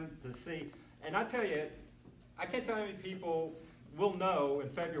time to see. And I tell you, I can't tell how many people will know in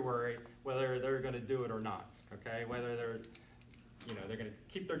February whether they're going to do it or not. Okay, whether they're going to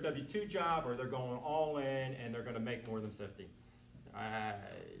keep their W-2 job or they're going all in and they're going to make more than 50.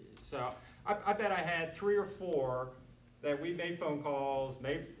 So I bet I had 3 or 4 that we made phone calls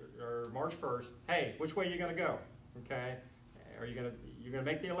March 1st. Hey, which way are you going to go? Okay, are you going to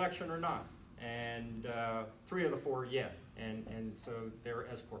make the election or not? And 3 of the 4, yeah. And so they were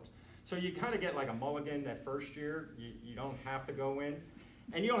S-Corps. So you kind of get like a mulligan that first year. You don't have to go in.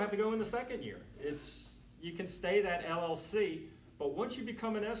 And you don't have to go in the second year. You can stay that LLC, but once you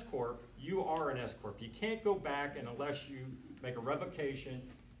become an S-Corp, you are an S-Corp. You can't go back unless you make a revocation.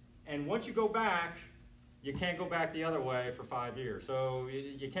 And once you go back, you can't go back the other way for 5 years. So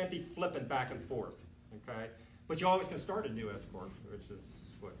you can't be flipping back and forth, okay? But you always can start a new S-Corp, which is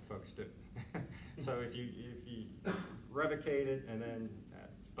what folks do. So if you revocate it and then,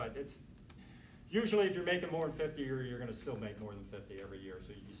 but it's, usually if you're making more than 50, you're going to still make more than 50 every year.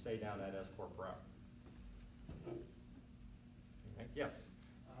 So you stay down that S-Corp route. Okay. Yes?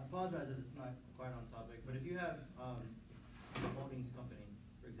 I apologize if it's not quite on topic, but if you have a holdings company,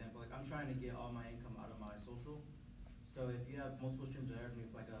 for example, like I'm trying to get all my income out of my social. So if you have multiple streams of revenue,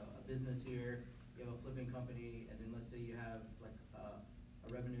 like a business here, you have a flipping company, and then let's say you have like a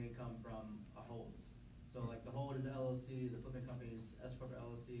revenue income from a holds. So like the hold is an LLC, the flipping company is S-Corp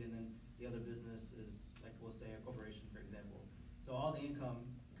LLC, and then the other business is like, we'll say a corporation, for example. So all the income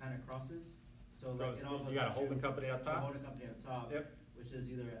kind of crosses. So like it all goes you got a holding company up top? A holding company up top, yep. Which is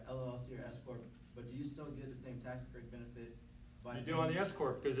either LLC or S-Corp. But do you still get the same tax break benefit? You do on the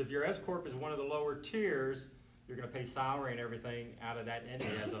S-Corp, because if your S-Corp is one of the lower tiers, you're going to pay salary and everything out of that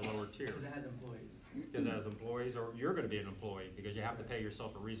entity as a lower tier. Because it has employees. Because it has employees, or you're going to be an employee because you have to pay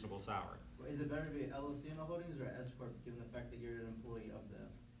yourself a reasonable salary. Well, is it better to be an LLC in the holdings or an S-Corp, given the fact that you're an employee of the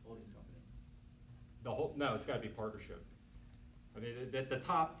holdings company? No, it's got to be partnership. I mean, the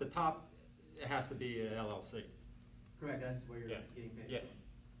top, it has to be an LLC. Correct, that's where you're getting paid. Yeah.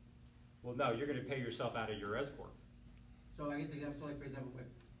 Well, no, you're going to pay yourself out of your S-Corp. So I guess so like for example, like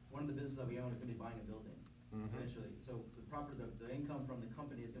one of the businesses that we own is going to be buying a building eventually. So the income from the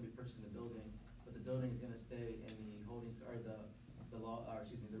company is going to be purchasing the building, but the building is going to stay in the holdings or the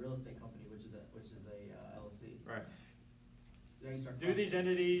real estate company, which is a LLC. Right. So then you start Do these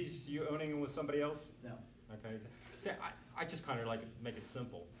entities you owning them with somebody else? No. Okay. See, I just kind of like to make it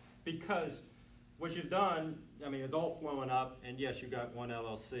simple because what you've done, I mean, it's all flowing up, and yes, you got one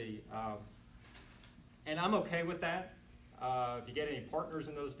LLC, and I'm okay with that. If you get any partners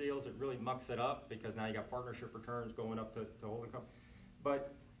in those deals, it really mucks it up because now you got partnership returns going up to holding company.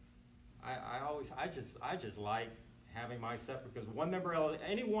 But I just like having my separate, because one member LLC,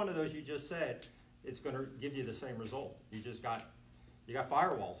 any one of those you just said, it's going to give you the same result. You got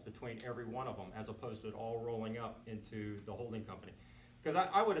firewalls between every one of them as opposed to it all rolling up into the holding company. Because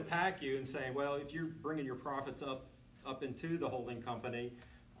I would attack you and say, well, if you're bringing your profits up into the holding company,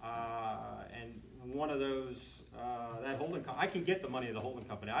 and one of those, that holding company, I can get the money of the holding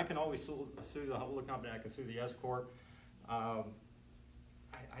company. I can always sue the holding company. I can sue the S-Corp. I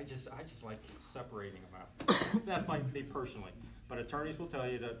just like separating them out. That's me personally. But attorneys will tell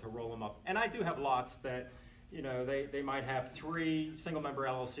you to roll them up. And I do have lots that, they might have 3 single-member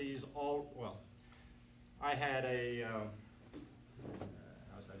LLCs. I had a,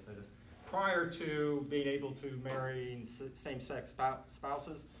 how should I say this? Prior to being able to marry same-sex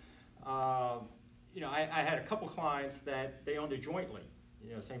spouses, I had a couple clients that they owned it jointly,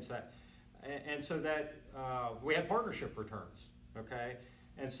 same-sex. And so that we had partnership returns, okay?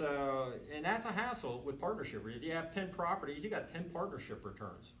 And that's a hassle with partnership. If you have 10 properties, you got 10 partnership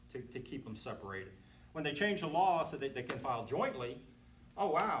returns to keep them separated. When they change the law so that they can file jointly, oh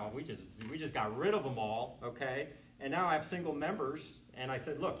wow, we just got rid of them all, okay? And now I have single members, and I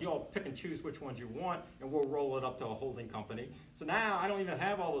said, look, you all pick and choose which ones you want, and we'll roll it up to a holding company. So now I don't even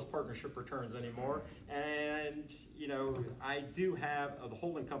have all those partnership returns anymore, and you know, I do have the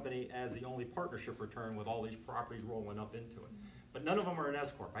holding company as the only partnership return with all these properties rolling up into it. But none of them are an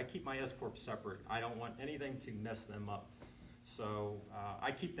S-Corp. I keep my S-Corp separate. I don't want anything to mess them up. So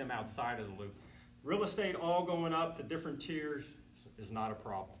I keep them outside of the loop. Real estate all going up to different tiers is not a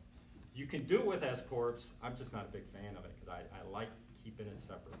problem. You can do it with S-Corps. I'm just not a big fan of it because I like keeping it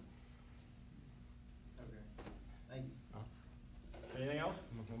separate. Okay, thank you. Anything else?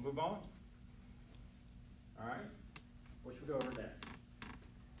 We'll move on. All right. What should we go over next?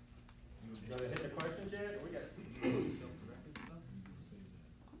 You go to hit the questions yet? Or we got Self-directed stuff, or you gonna save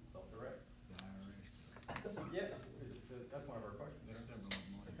that? self-direct. The IRS. Yeah, that's one of our questions. There's several of them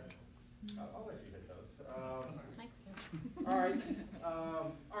on Okay. there. I'll let you hit those. All right.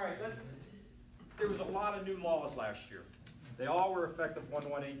 All right. There was a lot of new laws last year. They all were effective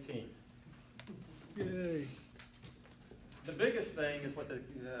 1/1/18. Yay. The biggest thing is what the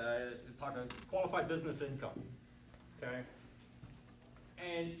talk about qualified business income. Okay.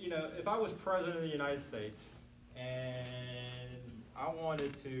 And you know, if I was president of the United States and I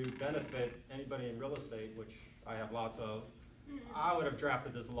wanted to benefit anybody in real estate, which I have lots of, I would have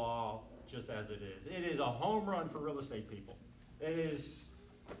drafted this law just as it is. It is a home run for real estate people. It is,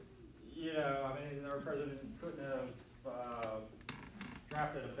 you know, I mean, our president couldn't have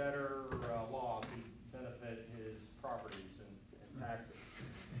drafted a better law to benefit his properties and taxes.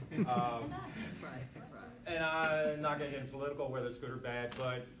 And I'm not going to get into political, whether it's good or bad,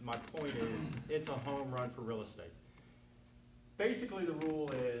 but my point is, it's a home run for real estate. Basically, the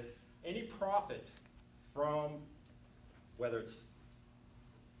rule is any profit from, whether it's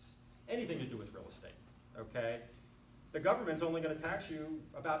anything to do with real estate, okay, the government's only going to tax you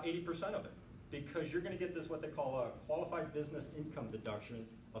about 80% of it because you're going to get this, what they call a qualified business income deduction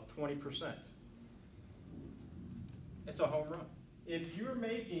of 20%. It's a home run. If you're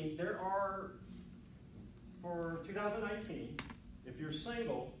making, there are, for 2019, if you're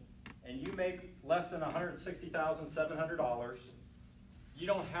single and you make less than $160,700, you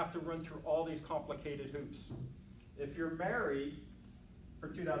don't have to run through all these complicated hoops. If you're married for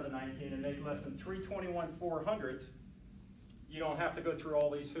 2019 and make less than $321,400, you don't have to go through all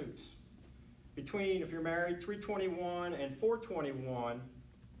these hoops. Between, if you're married, $321,000 and $421,000,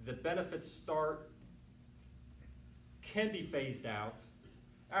 the benefits can be phased out.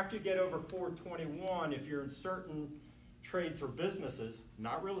 After you get over $421,000, if you're in certain trades or businesses,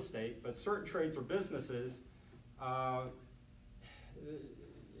 not real estate, but certain trades or businesses,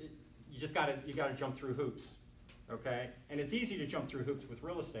 you gotta jump through hoops, okay? And it's easy to jump through hoops with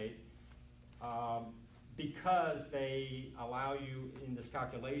real estate because they allow you in this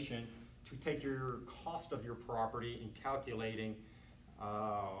calculation to take your cost of your property in calculating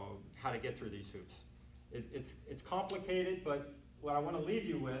how to get through these hoops. It's complicated, but what I want to leave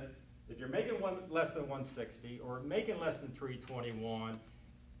you with, if you're making less than 160 or making less than 321,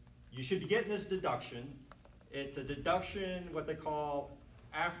 you should be getting this deduction. It's a deduction, what they call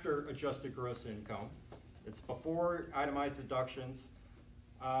after adjusted gross income. It's before itemized deductions.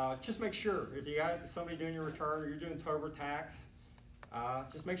 Just make sure, if you got somebody doing your return or you're doing TurboTax,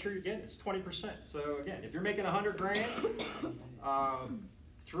 just make sure you're getting it. It's 20%. So again, if you're making $100 grand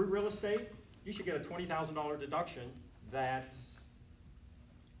through real estate, you should get a $20,000 deduction that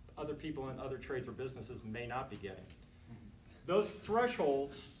other people in other trades or businesses may not be getting. Those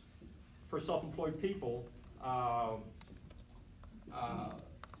thresholds for self-employed people,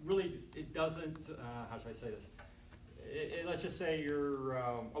 really, it doesn't, how should I say this? Let's just say you're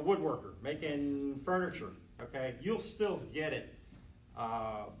a woodworker making furniture, okay? You'll still get it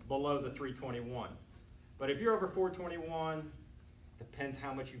below the 321. But if you're over 421, depends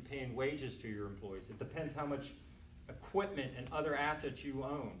how much you pay in wages to your employees. It depends how much equipment and other assets you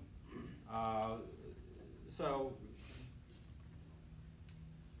own. So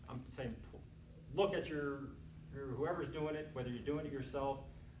I'm saying look at whoever's doing it, whether you're doing it yourself,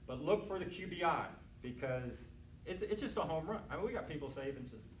 but look for the QBI because it's just a home run. I mean, we got people saving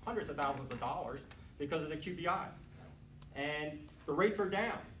just hundreds of thousands of dollars because of the QBI. And the rates are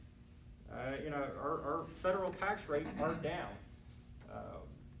down. You know, our federal tax rates are down.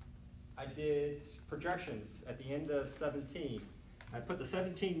 I did projections at the end of 17. I put the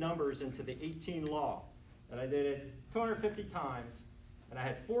 17 numbers into the 18 law, and I did it 250 times, and I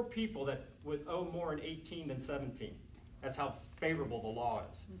had 4 people that would owe more in 18 than 17. That's how favorable the law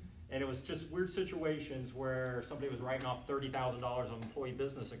is. And it was just weird situations where somebody was writing off $30,000 of employee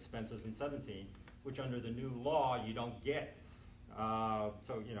business expenses in 17, which under the new law you don't get.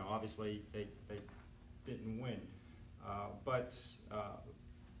 So, you know, obviously they didn't win. but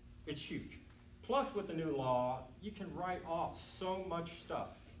it's huge. Plus, with the new law, you can write off so much stuff.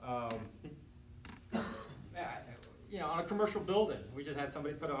 You know, on a commercial building, we just had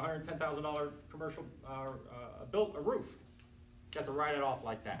somebody put a $110,000 commercial built a roof. You have to write it off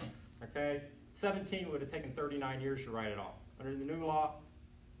like that. Okay, 17 would have taken 39 years to write it off. Under the new law,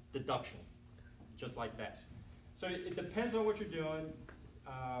 deduction, just like that. So it depends on what you're doing.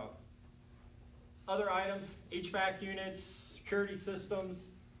 Other items, HVAC units, security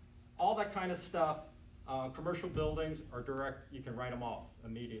systems, all that kind of stuff. Commercial buildings are direct, you can write them off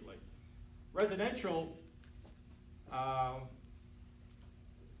immediately. Residential,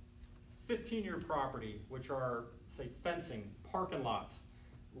 15-year property, which are, say, fencing, parking lots,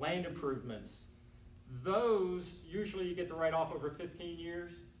 land improvements, those usually you get to write off over 15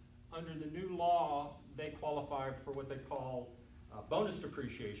 years. Under the new law, they qualify for what they call bonus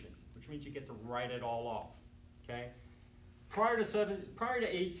depreciation, which means you get to write it all off. Okay. Prior to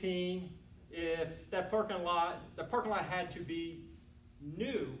 18, if the parking lot had to be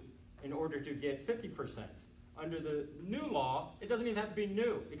new in order to get 50%. Under the new law, it doesn't even have to be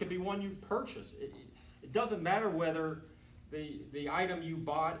new. It could be one you purchased. It doesn't matter whether the item you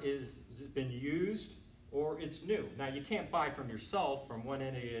bought has been used or it's new. Now, you can't buy from yourself from one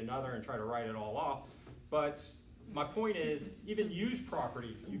end to another and try to write it all off. But my point is, even used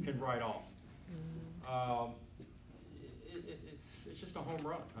property you can write off. It's just a home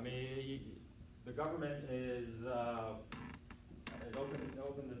run. I mean, the government has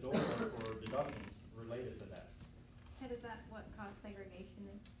opened the door for deductions related to that. Ted, is that what cost segregation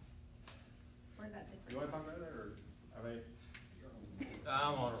is? Or is that different? You want to talk about that, or I mean,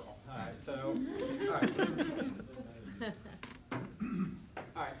 I'm on a roll. All right, so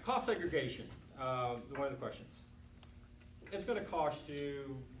all right, cost segregation. One of the questions. It's going to cost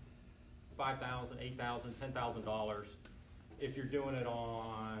you $5,000, $8,000, $10,000 if you're doing it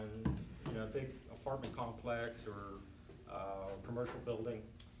on, you know, a big apartment complex or commercial building.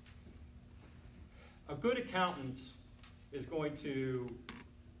 A good accountant is going to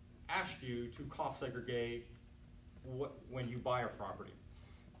ask you to cost segregate when you buy a property.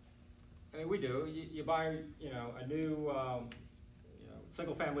 I mean, we do. You buy, you know, a new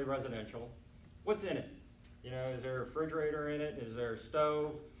single-family residential. What's in it? You know, is there a refrigerator in it? Is there a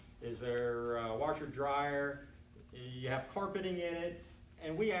stove? Is there a washer dryer? You have carpeting in it,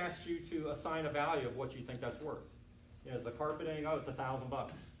 and we ask you to assign a value of what you think that's worth. You know, is the carpeting? Oh, it's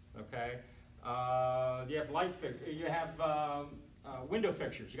 $1,000. Okay. You have light fixtures. You have window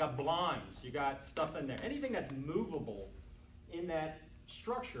fixtures. You got blinds. You got stuff in there. Anything that's movable in that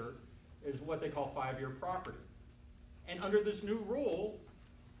structure is what they call 5-year property. And under this new rule,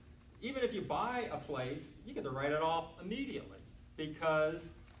 even if you buy a place, you get to write it off immediately because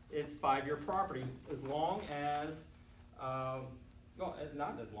it's 5-year property as long as, well,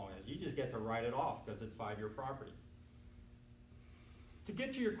 not as long as, you just get to write it off because it's 5-year property. To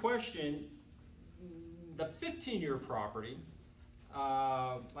get to your question, the 15-year property,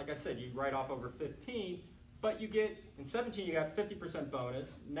 like I said, you write off over 15, but you get, in 17 you got 50%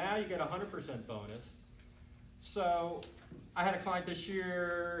 bonus, now you get 100% bonus. So I had a client this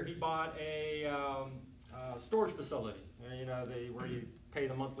year, he bought a storage facility, you know, where you pay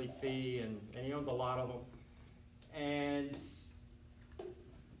the monthly fee, and he owns a lot of them. And I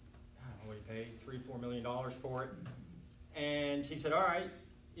don't know what he paid, $3-4 million for it. And he said, all right,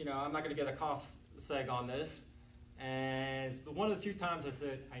 you know, I'm not going to get a cost seg on this. And it's one of the few times I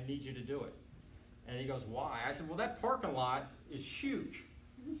said, I need you to do it. And he goes, why? I said, well, that parking lot is huge.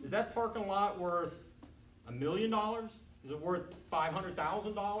 Is that parking lot worth $1 million? Is it worth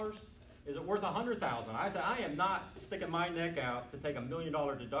 $500,000? Is it worth $100,000? I said, I am not sticking my neck out to take $1 million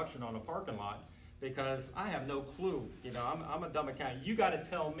deduction on a parking lot because I have no clue. You know, I'm a dumb accountant. You got to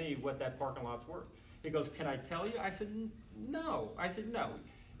tell me what that parking lot's worth. He goes, can I tell you? I said, no. I said, no.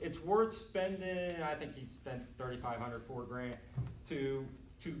 It's worth spending, I think he spent $3,500, $4,000 to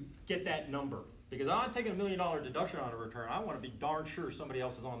get that number. Because I'm taking $1 million deduction on a return. I want to be darn sure somebody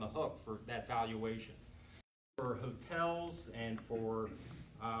else is on the hook for that valuation. For hotels and for,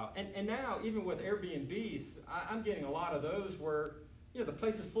 and now even with Airbnbs, I'm getting a lot of those where, you know, the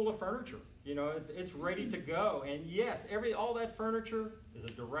place is full of furniture. You know, it's ready to go. And yes, all that furniture is a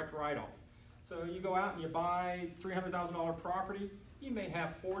direct write-off. So you go out and you buy $300,000 property, you may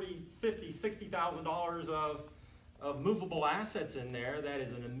have $40,000, $50,000, $60,000 of movable assets in there. That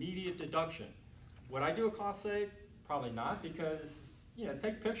is an immediate deduction. Would I do a cost save? Probably not, because, you know,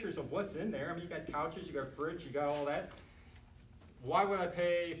 take pictures of what's in there. I mean, you got couches, you got a fridge, you got all that. Why would I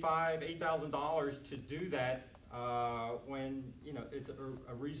pay $5,000, $8,000 to do that when, you know, it's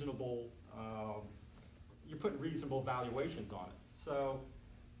a reasonable you're putting reasonable valuations on it. So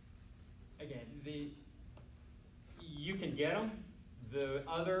again, you can get them. The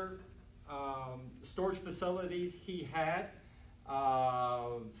other storage facilities he had,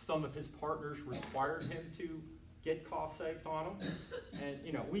 some of his partners required him to get cost sakes on them. And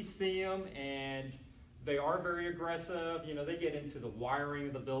you know, we see them and they are very aggressive. You know, they get into the wiring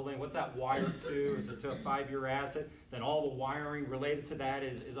of the building. What's that wired to? Is it to a 5-year asset? Then all the wiring related to that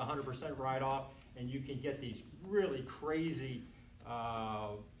is 100% write-off, and you can get these really crazy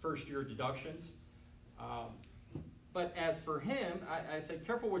first-year deductions. But as for him, I said,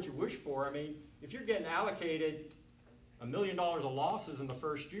 careful what you wish for. I mean, if you're getting allocated $1 million of losses in the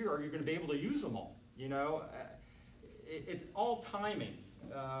first year, are you going to be able to use them all? You know, it's all timing.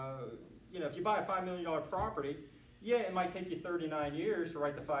 You know, if you buy a $5 million property, yeah, it might take you 39 years to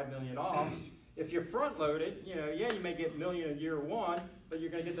write the $5 million off. If you're front loaded, you know, yeah, you may get $1 million in year 1, but you're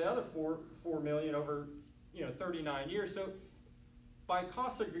going to get the other $4 million over, you know, 39 years. So by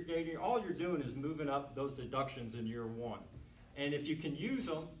cost segregating, all you're doing is moving up those deductions in year 1. And if you can use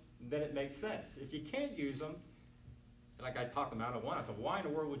them, then it makes sense. If you can't use them, like I talked them out of one, I said, why in the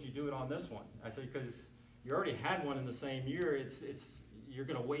world would you do it on this one? I said, because you already had one in the same year. You're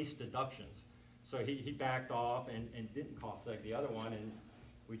going to waste deductions. So he backed off and didn't cost seg the other one, and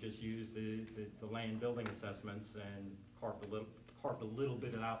we just used the land building assessments and carved a little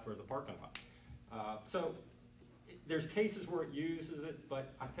bit out for the parking lot. So there's cases where it uses it,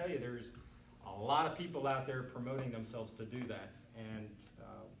 but I tell you, there's a lot of people out there promoting themselves to do that, and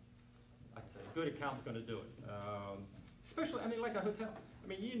like I say, a good accountant's going to do it. Especially, I mean, like a hotel. I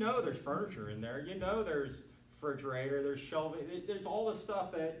mean, you know there's furniture in there. You know there's refrigerator, there's shelving, there's all this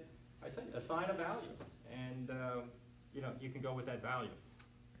stuff that, I say, assign a value. And, you know, you can go with that value.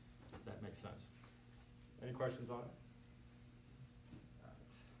 If that makes sense. Any questions on it?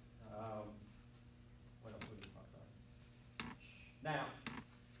 What else would we talk about? Now,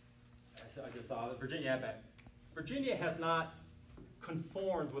 I just saw that Virginia has not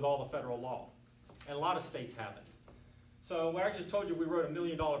conformed with all the federal law, and a lot of states haven't. So what I just told you, we wrote $1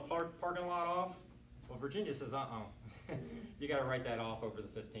 million parking lot off. Well, Virginia says, you got to write that off over the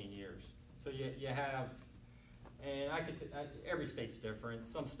 15 years. So you have, and every state's different.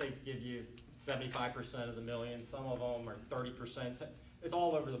 Some states give you 75% of the million. Some of them are 30%. It's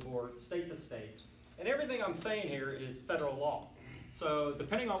all over the board, state to state. And everything I'm saying here is federal law. So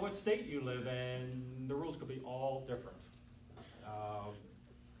depending on what state you live in, the rules could be all different.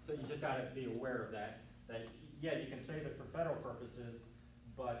 So you just got to be aware of that. That yeah, you can save it for federal purposes,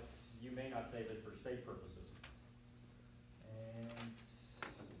 but you may not save it for state purposes. And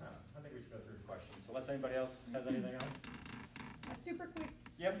I think we should go through the questions. So unless anybody else has anything else? Super quick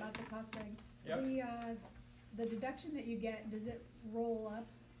Yep. about the cost seg. Yep. The deduction that you get, does it roll up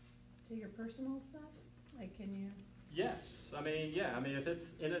to your personal stuff? Like, can you? Yes. I mean, yeah. I mean, if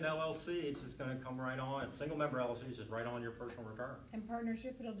it's in an LLC, it's just going to come right on. Single member LLC is just right on your personal return. And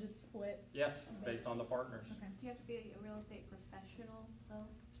partnership, it'll just split? Yes, based on the partners. Okay. Do you have to be a real estate professional, though?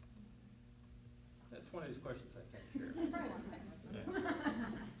 That's one of these questions I can't hear. For a long time. Yeah.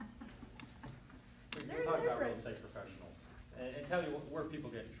 We can talk about real estate professionals and tell you where people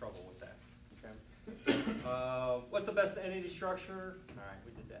get in trouble with that. Okay. What's the best entity structure? All right,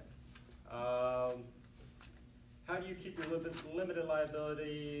 we did that. How do you keep your limited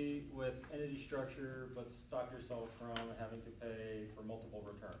liability with entity structure but stop yourself from having to pay for multiple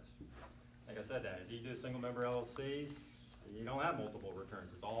returns? Like I said, that if you do single member LLCs, you don't have multiple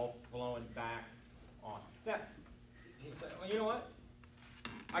returns. It's all flowing back on. Now, you say, well, you know what?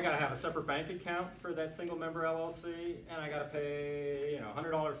 I got to have a separate bank account for that single member LLC, and I got to pay,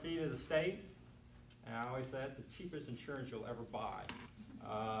 $100 fee to the state. And I always say that's the cheapest insurance you'll ever buy.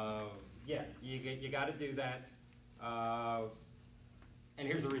 Yeah, you got to do that. And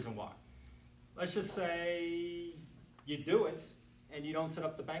here's the reason why. Let's just say you do it and you don't set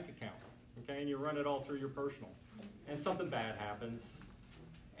up the bank account, okay, and you run it all through your personal, and something bad happens,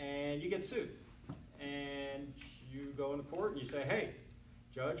 and you get sued, and you go into court and you say, hey,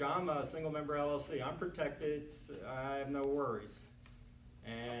 Judge, I'm a single member LLC. I'm protected. I have no worries.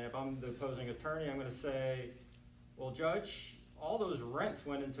 And if I'm the opposing attorney, I'm going to say, well, Judge, all those rents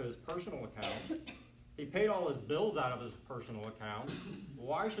went into his personal account. He paid all his bills out of his personal account.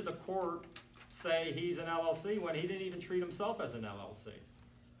 Why should the court say he's an LLC when he didn't even treat himself as an LLC?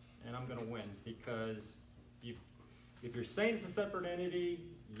 And I'm going to win, because if you're saying it's a separate entity,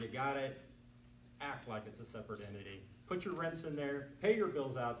 you got to act like it's a separate entity. Put your rents in there, pay your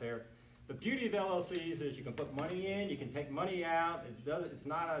bills out there. The beauty of LLCs is you can put money in, you can take money out. It's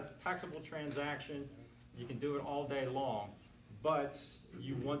not a taxable transaction. You can do it all day long. But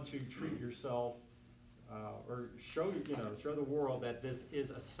you want to treat yourself or show the world that this is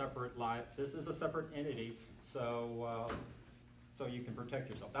a separate entity, so you can protect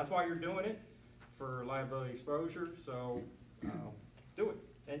yourself. That's why you're doing it, for liability exposure. So do it.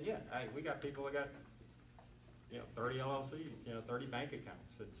 And yeah, we got people that got 30 LLCs, 30 bank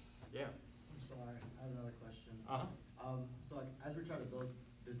accounts. It's yeah. I'm sorry, I have another question. So like as we try to build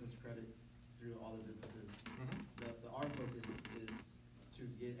business credit through all the businesses, our focus is to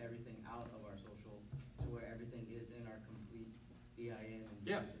get everything out of our social to where everything is in our complete EIN and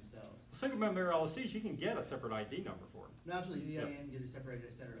business themselves. Single member LLCs, you can get a separate ID number for it. No, absolutely, EIN, get it separated,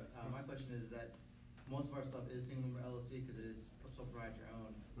 et cetera. My question is that most of our stuff is single member LLC because it is sole proprietor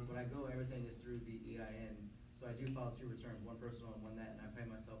owned. When I go, everything is through the EIN. So I do file 2 returns, one personal and one that, and I pay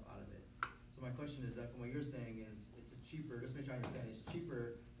myself out of it. So my question is that from what you're saying is it's a cheaper, just make sure I understand, it's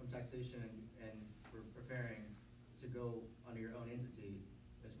cheaper from taxation and for preparing to go under your own entity.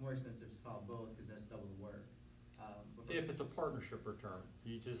 It's more expensive to file both because that's double the work. If it's a partnership return,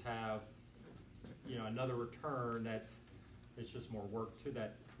 you just have another return it's just more work to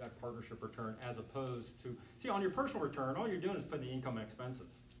that partnership return as opposed to, see, on your personal return, all you're doing is putting the income and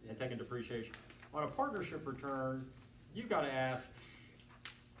expenses and taking depreciation. On a partnership return, you've got to ask,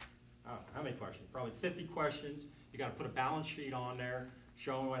 how many questions? Probably 50 questions. You got to put a balance sheet on there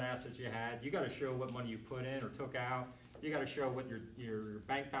showing what assets you had. You got to show what money you put in or took out. You got to show what your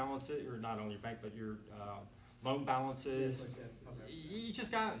bank balance is, or not only your bank, but your loan balances. You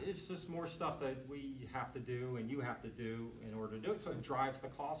just it's just more stuff that we have to do and you have to do in order to do it. So it drives the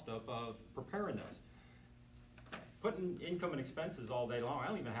cost up of preparing those. Putting income and expenses all day long, I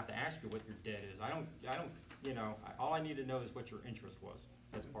don't even have to ask you what your debt is. All I need to know is what your interest was.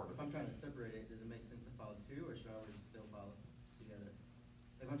 That's part of it. If I'm trying to separate it, does it make sense to file 2, or should I always still file it together?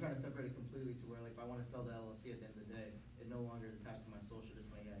 Like, if I'm trying to separate it completely to where, like, if I want to sell the LLC at the end of the day, it no longer is attached to my social, just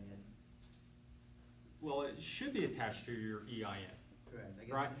my EIN. Well, it should be attached to your EIN. Correct.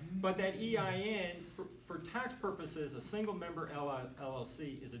 Right? But that EIN, for tax purposes, a single member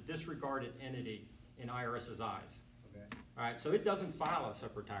LLC is a disregarded entity in IRS's eyes. Okay. All right, so it doesn't file a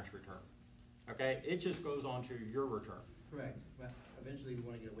separate tax return. Okay, it just goes on to your return. Correct. But eventually we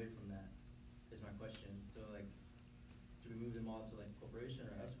want to get away from that, is my question. So like, do we move them all to like corporation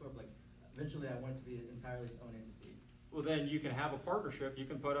or S corp? Like, eventually I want it to be entirely its own entity. Well, then you can have a partnership. You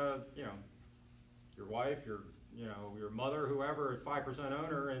can put your wife, your mother, whoever, is 5%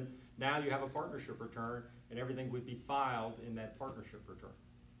 owner, and now you have a partnership return, and everything would be filed in that partnership return.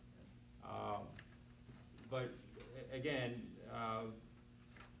 But again,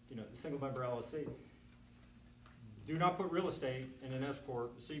 the single member LLC, do not put real estate in an S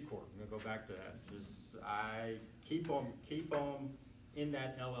corp, C corp. I'm gonna go back to that. I keep them in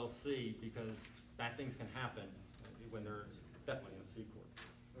that LLC because bad things can happen when they're definitely in a C corp.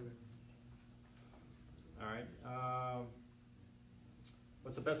 Okay. All right.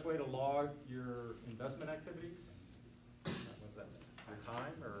 What's the best way to log your investment activities? What's that? Your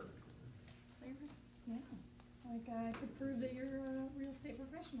time or? Yeah, like to prove that you're a real estate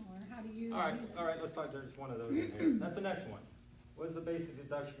professional, or how do you? All right. Let's talk. There's one of those in here. That's the next one. What is the basic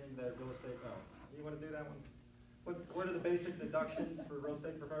deduction that real estate? Oh, you want to do that one? What are the basic deductions for real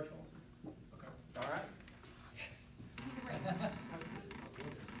estate professionals? Okay. All right. Yes.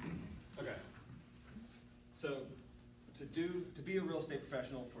 Okay. So to be a real estate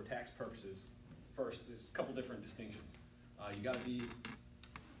professional for tax purposes, first there's a couple different distinctions. You got to be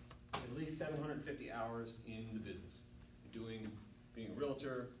at least 750 hours in the business, being a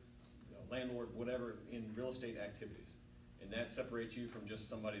realtor, landlord, whatever, in real estate activities, and that separates you from just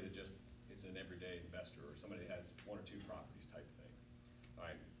somebody that just is an everyday investor or somebody that has 1 or 2 properties type of thing. All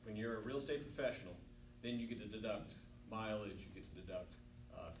right. When you're a real estate professional, then you get to deduct mileage, you get to deduct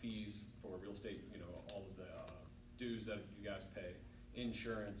fees for real estate, all of the dues that you guys pay,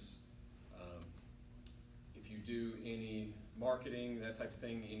 insurance. If you do any marketing, that type of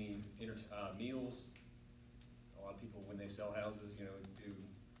thing, any meals. A lot of people, when they sell houses, do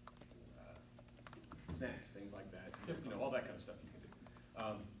snacks, things like that. All that kind of stuff you can do.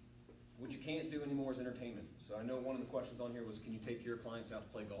 What you can't do anymore is entertainment. So I know one of the questions on here was, can you take your clients out to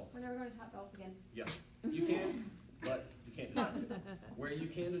play golf? We're never going to talk golf again. Yes, you can, but you can't deduct it. Where you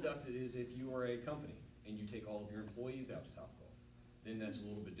can deduct it is if you are a company and you take all of your employees out to Topgolf. Then that's a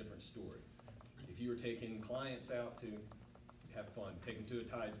little bit different story. If you were taking clients out to have fun, take them to a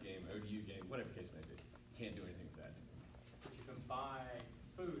Tides game, ODU game, whatever the case may be, you can't do anything with that anymore. But you can buy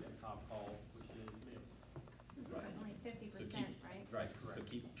food at Topgolf, which is meals. Right. But only 50%, So keep, right? right. So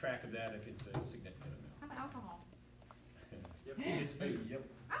keep track of that if it's a significant amount. How about alcohol? Yep. It's food. Yep.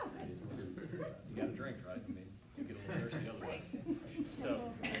 Oh, good. You got to drink, right? I mean, you get a little thirsty otherwise.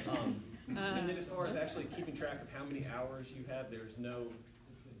 So, and then as far as actually keeping track of how many hours you have, there's no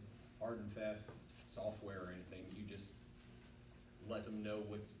hard and fast software or anything. You just let them know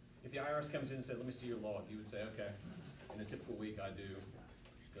what, if the IRS comes in and said, let me see your log, you would say, okay, in a typical week I do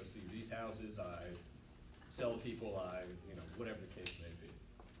go see these houses, I sell to people, you know, whatever the case may be.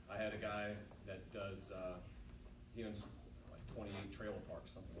 I had a guy that does, he owns like 28 trailer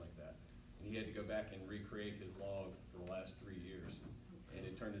parks, something like that. And he had to go back and recreate his log for the last 3 years. And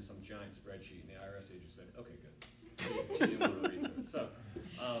it turned into some giant spreadsheet, and the IRS agent said, okay, good. She didn't want to read through it. So,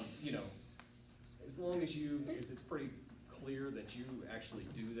 you know, as long as it's pretty clear that you actually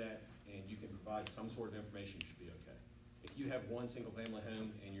do that and you can provide some sort of information, you should be okay. If you have one single family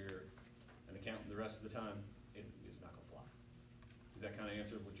home and you're an accountant the rest of the time, it's not going to fly. Does that kind of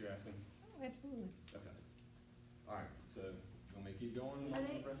answer what you're asking? Oh, absolutely. Okay. All right, so you want me to keep going? Are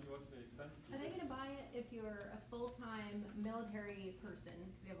they Okay. gonna buy it if you're a full-time military person,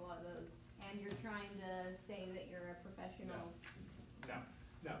 because we have a lot of those, and you're trying to say that you're a professional? No.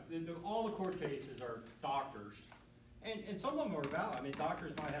 All the court cases are doctors, and some of them are valid. I mean,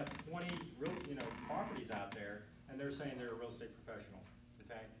 doctors might have 20 real, properties out there, and they're saying they're a real estate professional,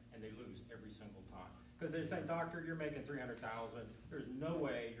 okay? And they lose every single time. Because they're saying, doctor, you're making $300,000. There's no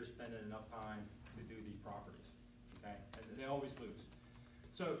way you're spending enough time to do these properties, okay? And they always lose.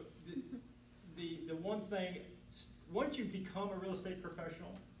 So the one thing, once you become a real estate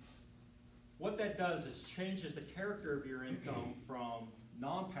professional, what that does is changes the character of your income from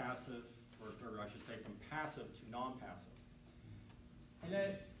non-passive, or I should say from passive to non-passive. And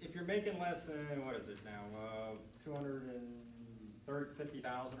then if you're making less than, what is it now, $250,000 or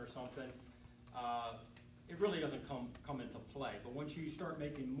something, it really doesn't come into play. But once you start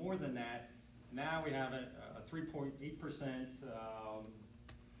making more than that, now we have a 3.8%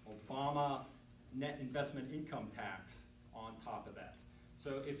 Obama net investment income tax on top of that.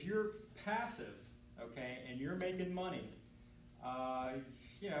 So if you're passive, okay, and you're making money,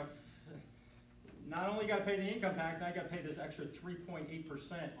 not only got to pay the income tax, now you got to pay this extra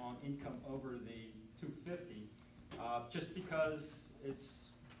 3.8% on income over the 250, just because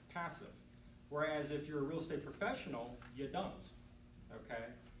it's passive. Whereas if you're a real estate professional, you don't, okay?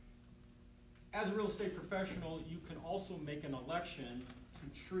 As a real estate professional, you can also make an election to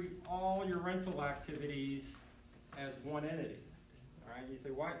treat all your rental activities as one entity. All right, you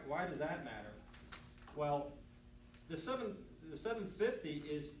say, why does that matter? Well, the 750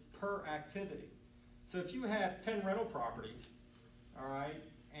 is per activity. So if you have 10 rental properties, all right,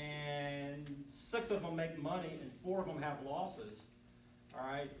 and 6 of them make money and 4 of them have losses, all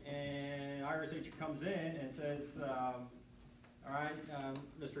right, and IRS agent comes in and says, all right,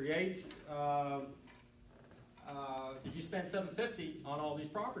 Mr. Yates, did you spend $750 on all these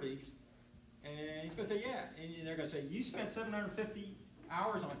properties? And he's going to say, yeah. And they're going to say, you spent 750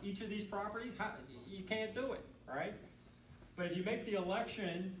 hours on each of these properties? You can't do it, all right? But if you make the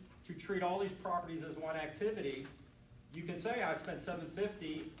election to treat all these properties as one activity, you can say, I spent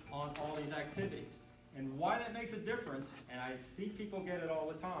 $750 on all these activities. And why that makes a difference, and I see people get it all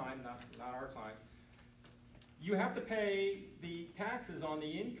the time, not our clients, you have to pay the taxes on the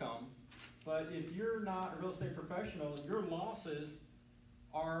income, but if you're not a real estate professional, your losses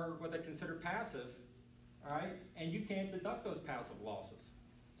are what they consider passive, all right? And you can't deduct those passive losses.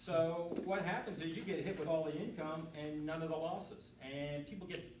 So what happens is you get hit with all the income and none of the losses. And people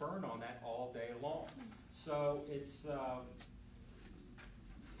get burned on that all day long. So it's,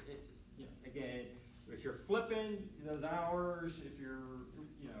 again, if you're flipping those hours, if you're,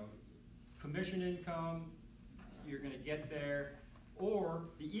 commission income, you're going to get there. Or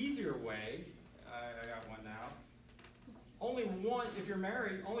the easier way, I got one now, if you're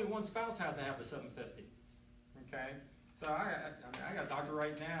married, only one spouse has to have the 750, okay? So I got a doctor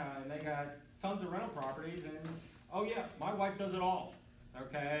right now, and they got tons of rental properties, and oh yeah, my wife does it all,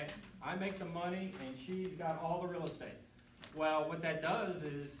 okay? I make the money, and she's got all the real estate. Well, what that does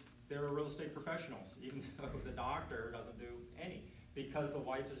is they're real estate professionals, even though the doctor doesn't do any, because the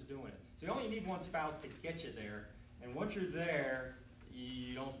wife is doing it. So you only need one spouse to get you there, and once you're there,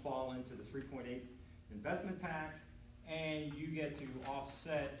 you don't fall into the 3.8 investment tax, and you get to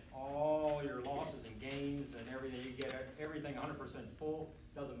offset all your losses and gains and everything. You get everything 100% full.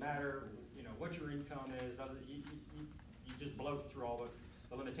 Doesn't matter, what your income is. You just blow through all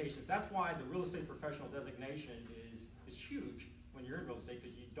the limitations. That's why the real estate professional designation is huge when you're in real estate,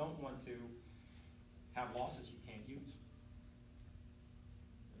 because you don't want to have losses you can't use.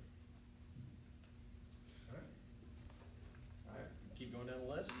 All right, keep going down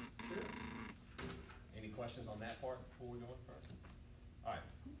the list. Any questions on that part before we go on further? All right.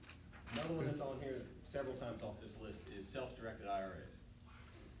 Another one that's on here several times off this list is self-directed IRAs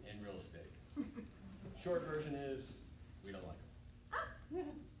in real estate. Short version is, we don't like them.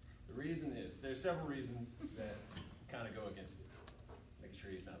 The reason is, there's several reasons that kind of go against it. Making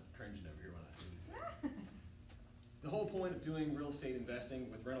sure he's not cringing over here when I say this. The whole point of doing real estate investing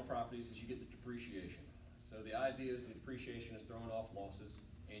with rental properties is you get the depreciation. So the idea is the depreciation is throwing off losses,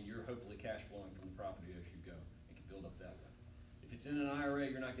 and you're hopefully cash flowing from the property as you go and can build up that way. If it's in an IRA,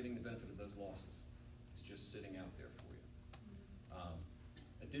 you're not getting the benefit of those losses. It's just sitting out there for you.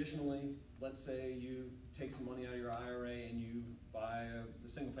 Additionally, let's say you take some money out of your IRA and you buy a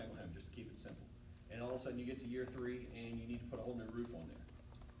single family home, just to keep it simple. And all of a sudden you get to year 3 and you need to put a whole new roof on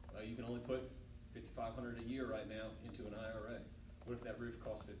there. You can only put $5,500 a year right now into an IRA. What if that roof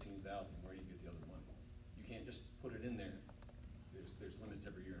costs $15,000? Where do you get the other money? You can't just put it in there. There's limits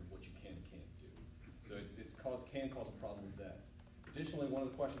every year on what you can and can't do. So can cause a problem with that. Additionally, one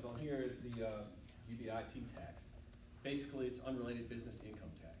of the questions on here is the UBIT tax. Basically, it's unrelated business income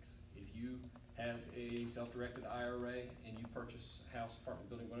tax. If you have a self-directed IRA and you purchase a house,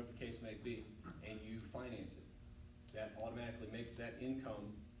 apartment building, whatever the case may be, and you finance it, that automatically makes that income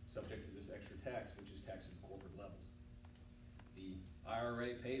subject to this extra tax, which is taxed at corporate levels. The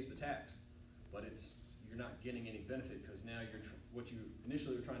IRA pays the tax, but you're not getting any benefit because now what you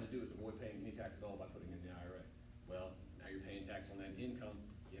initially were trying to do is avoid paying any tax at all by putting in the IRA. Well, now you're paying tax on that income,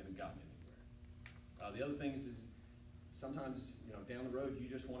 you haven't gotten anywhere. The other things is sometimes, down the road you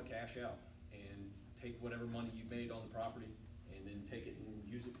just want to cash out and take whatever money you made on the property and then take it and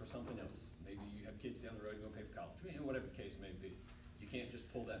use it for something else. Maybe you have kids down the road, you're going to pay for college, whatever the case may be. You can't just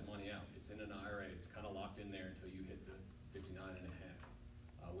pull that money out. It's in an IRA. It's kind of locked in there until you hit the 59.5.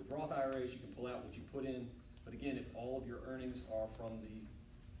 With Roth IRAs, you can pull out what you put in, but again, if all of your earnings are from the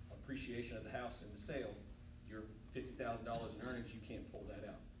appreciation of the house and the sale, your $50,000 in earnings, you can't pull that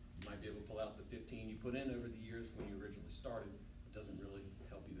out. You might be able to pull out the 15 you put in over the years when you originally started. It doesn't really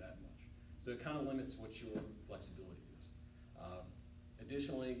help you that much. So it kind of limits what your flexibility is.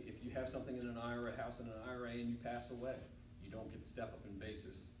 Additionally, if you have something in an IRA, house in an IRA, and you pass away, you don't get the step up in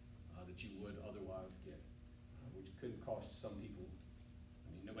basis that you would otherwise get, which could cost some people.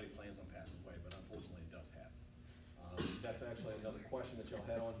 I mean, nobody plans on passing away, but unfortunately it does happen. That's actually another question that y'all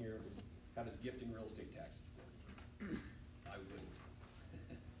had on here was, how does gifting real estate taxes work? I wouldn't.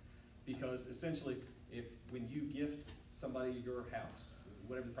 Because essentially, when you gift somebody your house,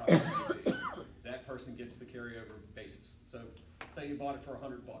 whatever the property may be, that person gets the carryover basis. So say you bought it for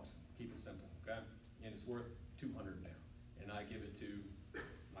 $100, keep it simple, okay? And it's worth $200 now. And I give it to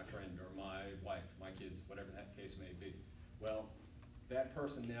my friend or my wife, my kids, whatever that case may be. Well, that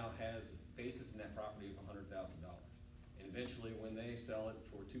person now has a basis in that property of $100,000. And eventually when they sell it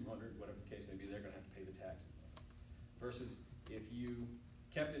for $200, whatever the case may be, they're gonna have to pay the taxes on it. Versus if you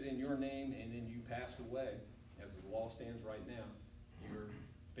kept it in your name and then you passed away, as the law stands right now, your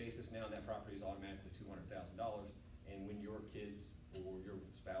basis now in that property is automatically $200,000, and when your kids or your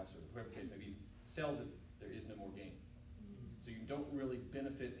spouse or whoever the case may be sells it, there is no more gain. So you don't really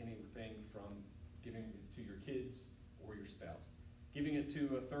benefit anything from giving it to your kids or your spouse. Giving it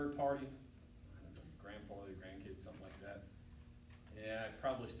to a third party, I don't know, your grandfather, your grandkids, something like that, yeah, I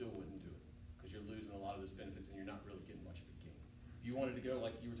probably still wouldn't do it because you're losing a lot of those benefits and you're not really getting much of a gain. If you wanted to go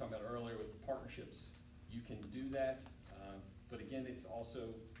like you were talking about earlier with partnerships, you can do that, but again, it's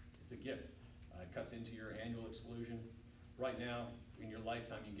a gift. It cuts into your annual exclusion. Right now, in your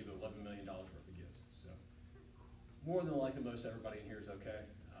lifetime, you can give $11 million worth of gifts. So more than likely, most everybody in here is okay.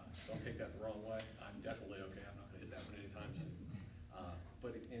 Don't take that the wrong way. I'm definitely okay. I'm not going to hit that one anytime soon.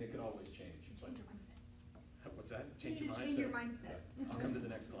 And it can always change. Change your mindset. What's that? Change your mindset? Change your mindset. Yeah. I'll come to the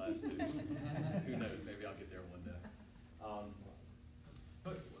next class too. Who knows? Maybe I'll get there one day.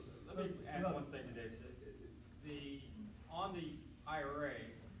 But let me add one thing to Dave said. On the IRA,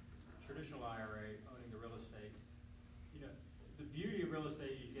 traditional IRA, owning the real estate, the beauty of real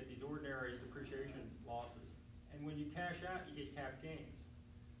estate is you get these ordinary depreciation losses. And when you cash out, you get cap gains.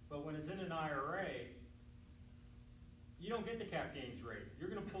 But when it's in an IRA, you don't get the cap gains rate.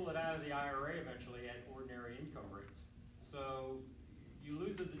 You're going to pull it out of the IRA eventually at ordinary income rates. So you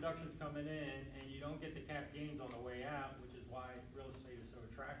lose the deductions coming in, and you don't get the cap gains on the way out, which is why real estate is so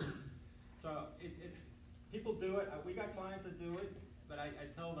attractive. So it's people do it. We got clients that do it, but I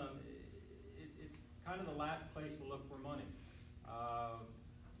tell them it's kind of the last place to look for money.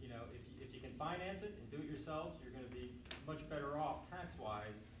 If you can finance it and do it yourselves, you're going to be much better off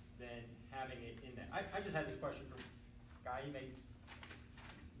tax-wise than having it in that. I just had this question from a guy, he makes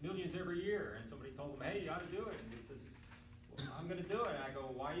millions every year, and somebody told him, hey, you ought to do it. And he says, well, I'm going to do it. And I go,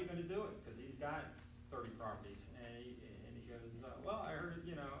 why are you going to do it? Because he's got 30 properties. And he goes, well, I heard,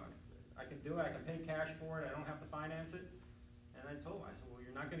 I can do it. I can pay cash for it. I don't have to finance it. And I told him, I said, well,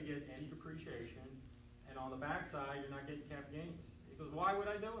 you're not going to get any depreciation. and on the backside, you're not getting capital gains. He goes, why would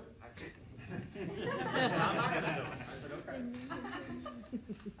I do it? I said, I'm not gonna do it. I said, okay. I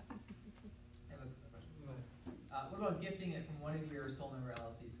have a question. Go ahead. What about gifting it from one of your sole member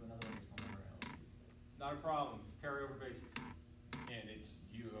LLCs to another one of your sole member LLCs? Not a problem, carryover basis. And it's,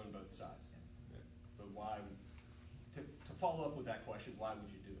 you own both sides. But why, to follow up with that question, why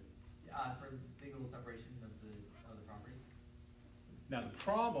would you do it? For legal separation of the property? Now the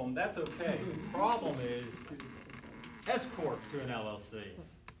problem, that's okay. The problem is S corp to an LLC.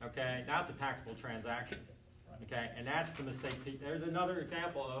 Okay, now it's a taxable transaction. Okay, and that's the mistake. There's another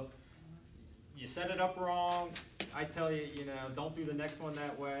example of you set it up wrong. I tell you, you know, don't do the next one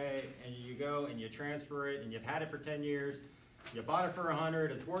that way, and you go and you transfer it, and you've had it for 10 years. You bought it for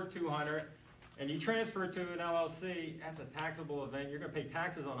 100, it's worth 200, and you transfer it to an LLC. That's a taxable event. You're going to pay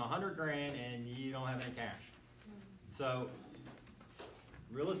taxes on 100 grand, and you don't have any cash. So,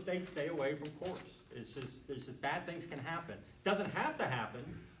 real estate, stay away from courts. It's just bad things can happen. Doesn't have to happen,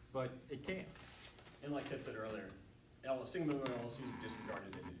 but it can. And like Ted said earlier, single member LLCs are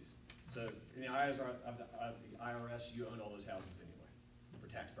disregarded entities. So in the IRS, you own all those houses anyway for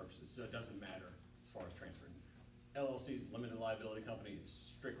tax purposes. So it doesn't matter as far as transferring. LLC's limited liability company. It's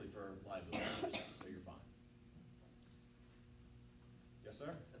strictly for liability purposes, so you're fine. Yes,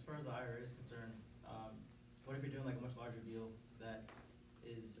 sir? As far as the IRA is concerned, what if you're doing like a much larger deal that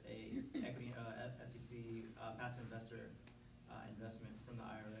is a equity, SEC passive investor investment from the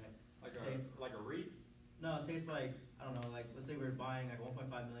IRA? Like a REIT? No, say it's like, I don't know, like let's say we're buying like a 1.5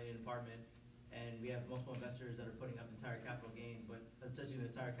 million apartment and we have multiple investors that are putting up the entire capital gain, but that's touching the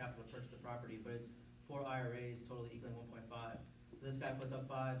entire capital to purchase the property, but it's 4 IRAs totally equaling 1.5. So this guy puts up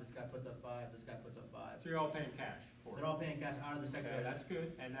 5, this guy puts up 5, this guy puts up 5. So you're all paying cash for it. They're all paying cash out of the sector. Okay, that's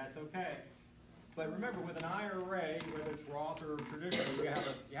good, and that's okay. But remember, with an IRA, whether it's Roth or traditional, you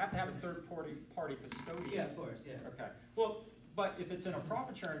have to have a third party custodian. Yeah, of course, yeah. Okay. Well, but if it's in a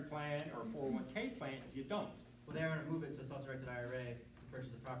profit sharing plan or a 401k plan, you don't. Well, they're going to move it to a self-directed IRA to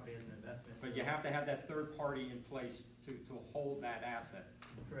purchase the property as an investment. But you have to have that third party in place to hold that asset.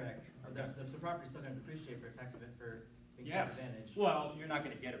 Correct. Okay. The property's still going to depreciate for a tax event for being Yes. tax advantage. Well, you're not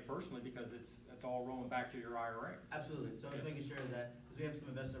going to get it personally because it's all rolling back to your IRA. Absolutely. So I was making sure that, because we have some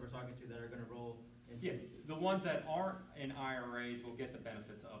investors that we're talking to that are going to roll into. Yeah, the ones that aren't in IRAs will get the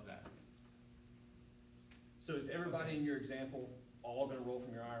benefits of that. So is everybody in your example all going to roll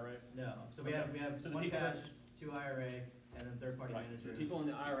from your IRAs? No. So we have So the one people cash, that- 2 IRA, and then third-party Right. managers. So people in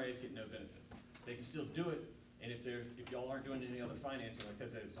the IRAs get no benefit. They can still do it, and if y'all aren't doing any other financing, like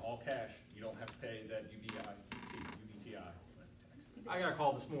Ted said, it's all cash. You don't have to pay that UBTI tax. I got a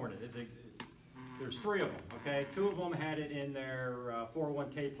call this morning. There's 3 of them, okay? 2 of them had it in their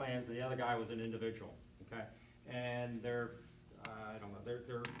 401k plans, and the other guy was an individual, okay? And they're, I don't know,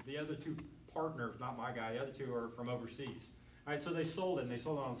 they're the other 2 partners, not my guy, the other 2 are from overseas. All right, so they sold it, and they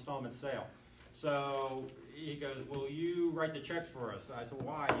sold it on installment sale. So he goes, will you write the checks for us? I said,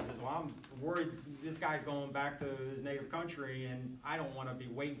 why? He says, well, I'm worried this guy's going back to his native country, and I don't want to be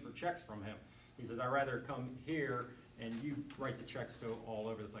waiting for checks from him. He says, I'd rather come here, and you write the checks to all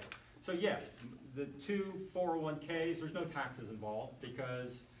over the place. So yes, the 2 401ks, there's no taxes involved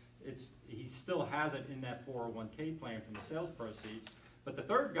because he still has it in that 401k plan from the sales proceeds. But the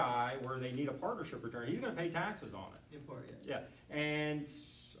third guy, where they need a partnership return, he's going to pay taxes on it. Import, Yeah, and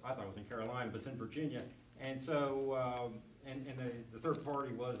I thought it was in Carolina, but it's in Virginia. And so, the third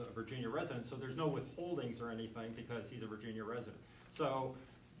party was a Virginia resident, so there's no withholdings or anything because he's a Virginia resident. So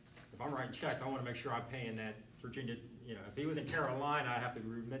if I'm writing checks, I want to make sure I'm paying that Virginia, you know, if he was in Carolina, I'd have to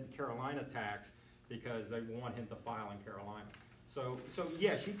remit Carolina tax because they want him to file in Carolina. So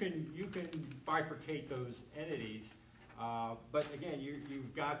yes, you can bifurcate those entities, but again,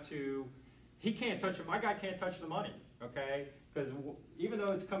 you've got to, he can't touch it, my guy can't touch the money, okay? Because even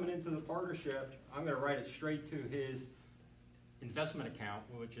though it's coming into the partnership, I'm going to write it straight to his investment account,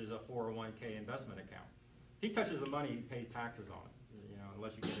 which is a 401k investment account. He touches the money, he pays taxes on it, you know,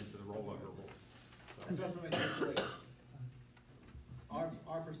 unless you get into the rollover rules. And so I just want to make sure, like,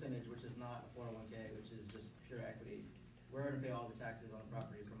 our percentage, which is not a 401k, which is just pure equity, we're going to pay all the taxes on the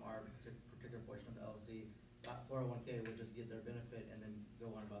property from our particular portion of the LLC. That 401k will just get their benefit and then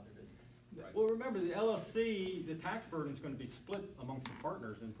go on about their business. Right. Well, remember, the LLC, the tax burden is going to be split amongst the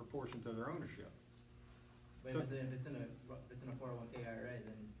partners in proportion to their ownership. But So- if it's in a 401k IRA,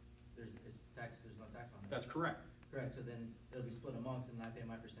 then there's no tax on it. That's correct. Correct, so then it'll be split amongst and I pay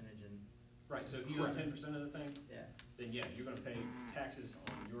my percentage and, Right, so if you own 10% of the thing, yeah. then yeah, you're gonna pay taxes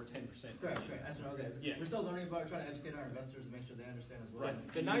on your 10%. Correct, that's what, okay. Yeah. We're still learning about it, trying to educate our investors and make sure they understand as well.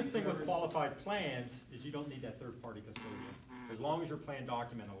 Right. The nice thing with qualified plans is you don't need that third-party custodian. As long as your plan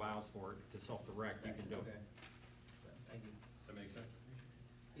document allows for it to self-direct, you can do Okay. it. Thank you. Does that make sense?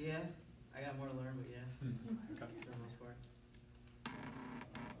 Yeah, I got more to learn, but yeah, Okay. for the most part.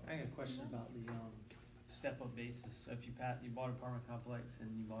 I got a question about the, step-up basis. So if you bought an apartment complex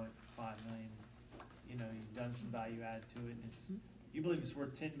and you bought it for $5 million, you know, you've done some value add to it, and you believe it's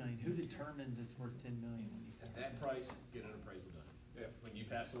worth $10 million. Who determines it's worth $10 million when you? At that price, get an appraisal done. Yeah. When you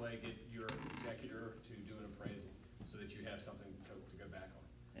pass away, get your executor to do an appraisal so that you have something to go back on.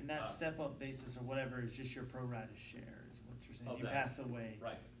 And that step-up basis or whatever is just your pro rata share, is what you're saying. Of You that. pass away.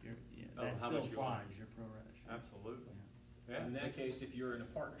 Right. That how still much you own. applies, your pro rata share. Absolutely. Yeah. Yeah. In that case, if you're in a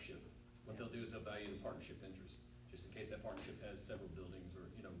partnership, what they'll do is they'll value the partnership interest, just in case that partnership has several buildings or,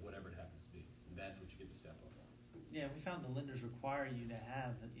 you know, whatever it happens to be. And that's what you get the step up on. Yeah, we found the lenders require you to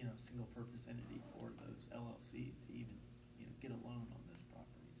have, you know, single purpose entity for those LLC to even, you know, get a loan on those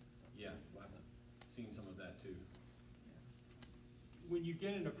properties and stuff. Yeah, I've seen some of that too. When you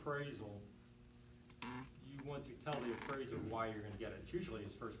get an appraisal, you want to tell the appraiser why you're gonna get it. It's usually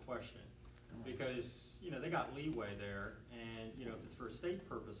his first question. Because, you know, they got leeway there, and, you know, if it's for estate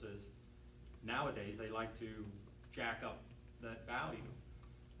purposes, nowadays, they like to jack up that value.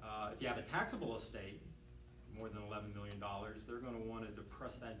 If you have a taxable estate, more than $11 million, they're gonna wanna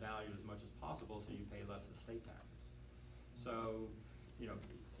depress that value as much as possible so you pay less estate taxes. So, you know,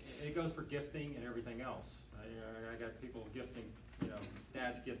 it goes for gifting and everything else. I got people gifting, you know,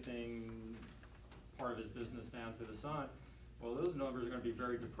 dad's gifting part of his business down to the son. Well, those numbers are gonna be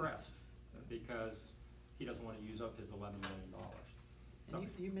very depressed because he doesn't wanna use up his $11 million. And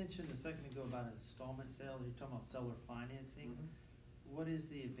you mentioned a second ago about an installment sale, you're talking about seller financing. What is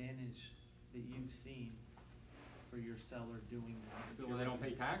the advantage that you've seen for your seller doing that? Well, they don't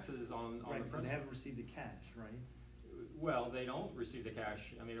pay taxes on Right, the because they principal. haven't received the cash, right? Well, they don't receive the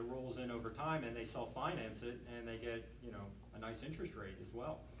cash. I mean, it rolls in over time and they self-finance it and they get, you know, a nice interest rate as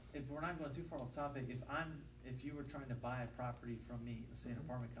well. If we're not going too far off topic, if you were trying to buy a property from me, let's say an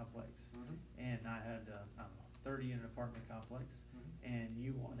apartment complex, and I had, I don't know, 30 in an apartment complex, and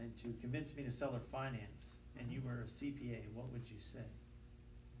you wanted to convince me to seller finance, and you were a CPA, what would you say?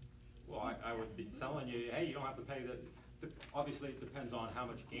 Well, I would be telling you, hey, you don't have to pay obviously it depends on how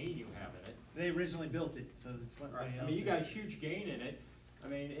much gain you have in it. They originally built it, so it's went Right. way I up mean, you there. got a huge gain in it. I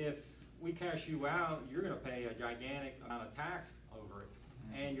mean, if we cash you out, you're gonna pay a gigantic amount of tax over it.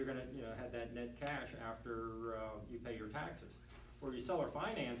 And you're gonna, you know, have that net cash after you pay your taxes. Where you seller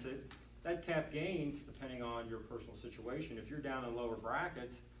finance it, that cap gains, depending on your personal situation, if you're down in lower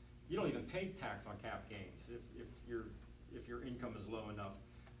brackets, you don't even pay tax on cap gains if your income is low enough.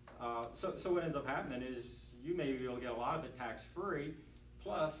 So what ends up happening is you may be able to get a lot of it tax-free,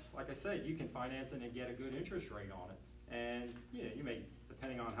 plus, like I said, you can finance it and get a good interest rate on it. And, you know, you may,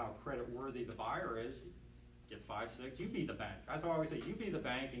 depending on how credit-worthy the buyer is, get 5, 6, you be the bank. That's what I always say, you be the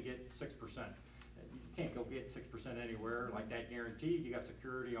bank and get 6%. You can't go get 6% anywhere like that guaranteed. You got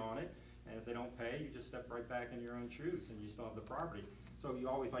security on it, and if they don't pay, you just step right back in your own shoes and you still have the property. So you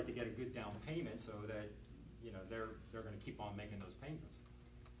always like to get a good down payment so that, you know, they're gonna keep on making those payments.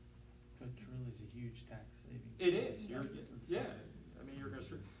 That truly is a huge tax savings. It is, yeah, I mean, you're gonna,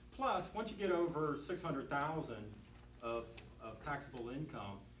 plus, once you get over 600,000 of taxable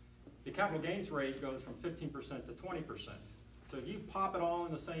income, the capital gains rate goes from 15% to 20%. So if you pop it all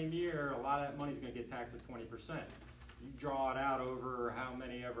in the same year, a lot of that money's gonna get taxed at 20%. You draw it out over how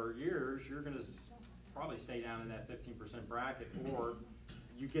many ever years, you're gonna probably stay down in that 15% bracket, or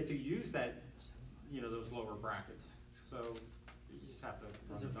you get to use that, you know, those lower brackets. So you just have to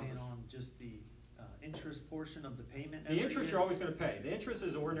run Does the it pay numbers. on just the interest portion of the payment? The every interest year? you're always gonna pay. The interest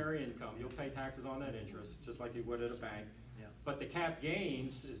is ordinary income. You'll pay taxes on that interest, just like you would at a bank. Yeah. But the cap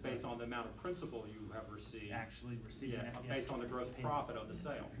gains is based on the amount of principal you have received. Actually receiving Yeah, that. based on the gross payment. profit of the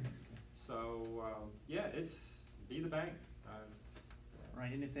sale. So, yeah, be the bank.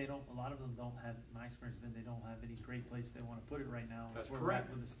 Right, and if they don't, a lot of them don't have, my experience has been, they don't have any great place they wanna put it right now. That's We're correct.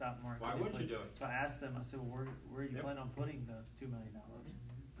 right with the stock market. Why in wouldn't you place. do it? So I asked them, I said, well, where are you Yep. planning on putting the $2 million?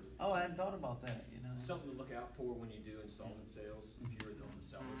 Oh, I hadn't thought about that, you know? Something to look out for when you do installment sales, if you're on the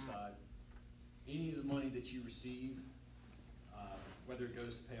seller side. Any of the money that you receive, whether it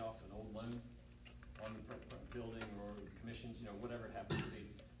goes to pay off an old loan on the building or commissions, you know, whatever it happens to be,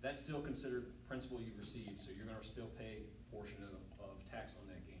 that's still considered principal you received, so you're gonna still pay a portion of tax on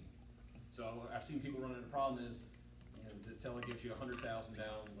that gain. So I've seen people run into a problem is, you know, the seller gives you $100,000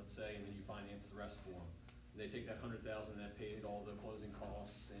 down, let's say, and then you finance the rest for them. They take that $100,000 that paid all the closing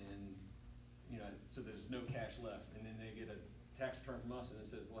costs and, you know, so there's no cash left. And then they get a tax return from us and it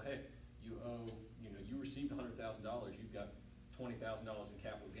says, well, hey, you owe, you know, you received $100,000, you've got $20,000 in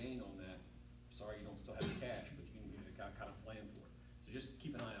capital gain on that. Sorry, you don't still have the cash, but you can, kind of plan So just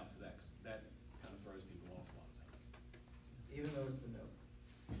keep an eye out for that, because that kind of throws people off a lot of times. Even though it's the note.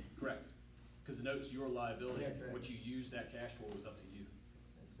 Correct. Because the note's your liability. Yeah, correct. What you use that cash for is up to you.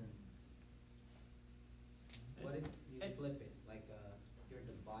 What if you flip it, like, you're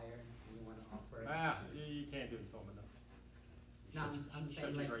the buyer and you wanna offer? You can't do installment notes. No, I'm saying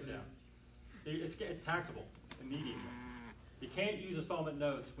Shut you like. right down. It's taxable immediately. You can't use installment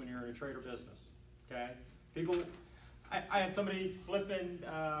notes when you're in a trade or business, okay? People, I had somebody flipping,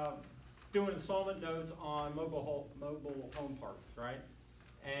 doing installment notes on mobile home parks, right?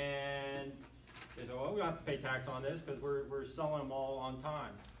 And they said, well, we don't have to pay tax on this because we're selling them all on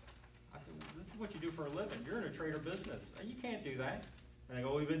time. I said, well, this is what you do for a living. You're in a trade or business. You can't do that. And they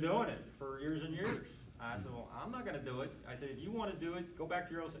go, we've been doing it for years and years. I said, well, I'm not going to do it. I said, if you want to do it, go back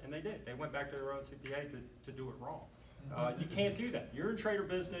to your own, and they did. They went back to their own CPA to do it wrong. You can't do that. You're in trade or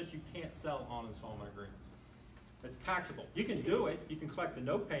business. You can't sell on installment agreements. It's taxable. You can do it. You can collect the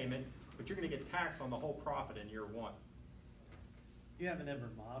note payment, but you're going to get taxed on the whole profit in year one. You haven't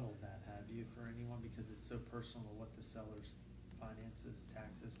ever modeled that, have you, for anyone, because it's so personal to what the seller's finances,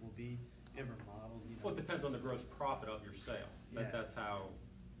 taxes will be? You ever modeled, you know? Well, it depends on the gross profit of your sale. Yeah. That's how,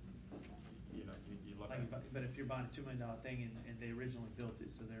 you look at it. But if you're buying a $2 million thing and they originally built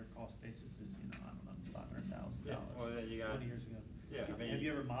it, so their cost basis is, I don't know, $500,000. Yeah, well, then you got 20 years ago. Yeah, I mean, Have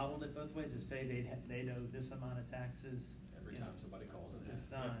you ever modeled it both ways, to say they'd owe this amount of taxes? Every time somebody calls it. This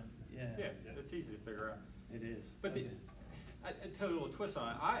time, yeah. yeah, it's easy to figure out. It is. But I tell you a little twist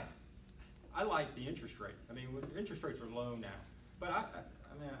on it. I like the interest rate. I mean, interest rates are low now. But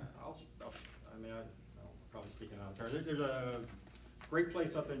I'll probably speaking out of turn. There's a great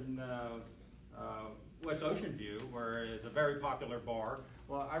place up in West Ocean View where it's a very popular bar.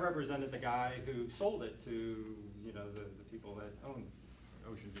 Well, I represented the guy who sold it to the people that own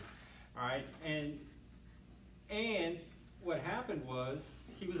Ocean View. All right, and what happened was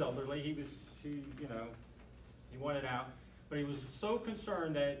he was elderly. He wanted out, but he was so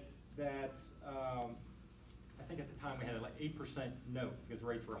concerned that I think at the time we had like 8% note because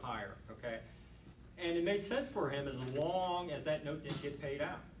rates were higher. Okay, and it made sense for him as long as that note didn't get paid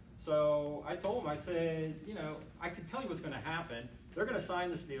out. So I told him, I said, I can tell you what's going to happen. They're going to sign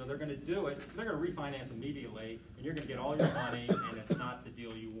this deal. They're going to do it. They're going to refinance immediately, and you're going to get all your money, and it's not the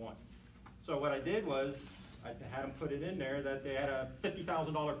deal you want. So what I did was I had them put it in there that they had a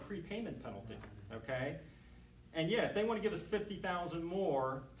 $50,000 prepayment penalty. Okay, and yeah, if they want to give us $50,000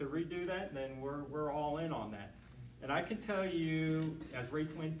 more to redo that, then we're all in on that. And I can tell you, as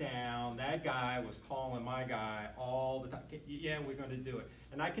rates went down, that guy was calling my guy all the time. Yeah, we're going to do it.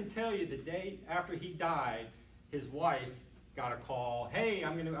 And I can tell you, the day after he died, his wife got a call. Hey,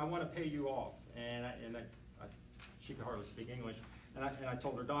 I want to pay you off. And she could hardly speak English. And I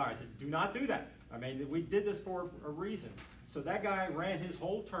told her daughter, I said, do not do that. I mean, we did this for a reason. So that guy ran his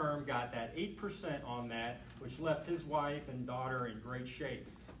whole term, got that 8% on that, which left his wife and daughter in great shape.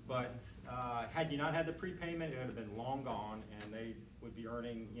 But had you not had the prepayment, it would have been long gone, and they would be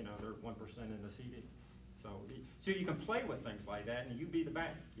earning, their 1% in the CD. So you can play with things like that, and you be the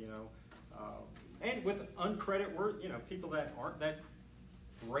bank, and with uncredit worth, people that aren't that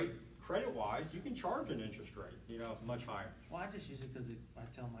great credit-wise, you can charge an interest rate, much higher. Well, I just use it because I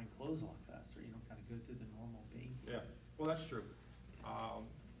tell mine close a lot faster. Kind of go through the normal bank. Yeah. Well, that's true.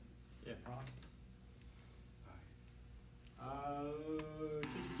 Yeah. Process. You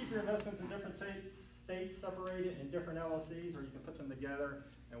can keep your investments in different states separated in different LLCs, or you can put them together.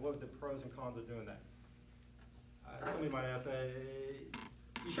 And what are the pros and cons of doing that? Somebody might ask,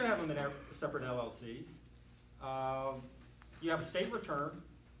 you should have them in separate LLCs. You have a state return.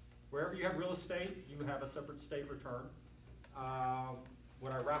 Wherever you have real estate, you have a separate state return.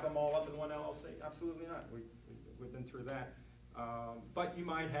 Would I wrap them all up in one LLC? Absolutely not. We've been through that. But you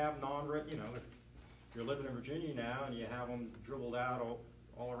might have if you're living in Virginia now and you have them dribbled out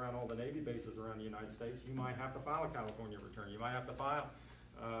all around all the Navy bases around the United States, you might have to file a California return. You might have to file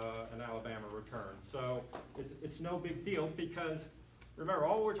an Alabama return. So it's no big deal because, remember,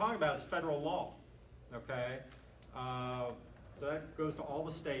 all we're talking about is federal law, okay? So that goes to all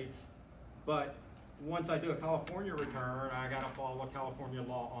the states. But once I do a California return, I got to follow California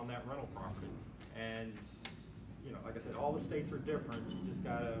law on that rental property. And, like I said, all the states are different. You just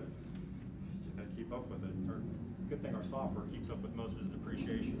got to keep up with it. Good thing our software keeps up with most of the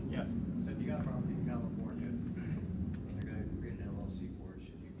depreciation. Yes? So if you got property in California and you're going to create an LLC for it,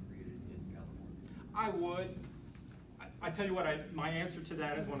 should you create it in California? I would. I tell you what, my answer to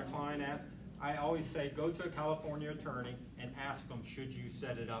that is when a client asks, I always say go to a California attorney and ask them, should you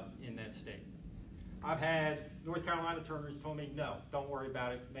set it up in that state? I've had North Carolina attorneys told me, no, don't worry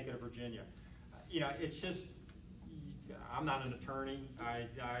about it, make it a Virginia. It's just, I'm not an attorney.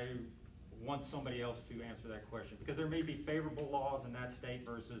 I want somebody else to answer that question, because there may be favorable laws in that state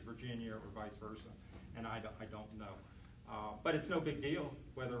versus Virginia or vice versa, and I don't know. But it's no big deal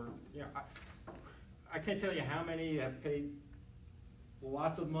whether, you know, I can't tell you how many have paid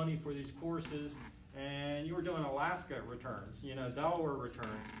lots of money for these courses, and you were doing Alaska returns, you know, Delaware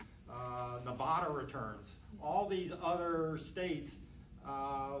returns, Nevada returns, all these other states,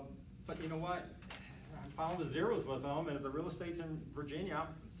 but you know what? I'm filing the zeros with them, and if the real estate's in Virginia, I'm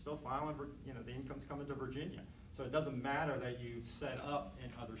still filing, you know, the income's coming to Virginia. So it doesn't matter that you've set up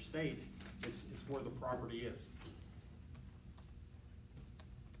in other states, it's where the property is.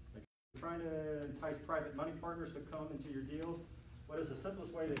 Trying to entice private money partners to come into your deals. What is the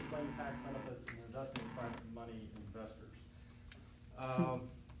simplest way to explain the tax benefits of investing in private money investors?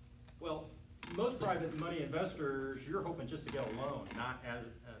 Well, most private money investors, you're hoping just to get a loan, not as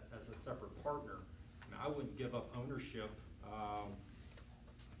a separate partner. I mean, I wouldn't give up ownership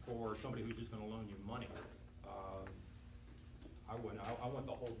for somebody who's just going to loan you money. I wouldn't. I want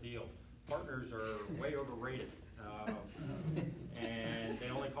the whole deal. Partners are way overrated, and they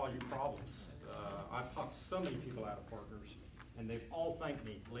only cause you problems. I've talked so many people out of partners, and they've all thanked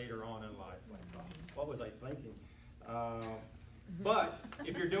me later on in life. Like, oh, what was I thinking? But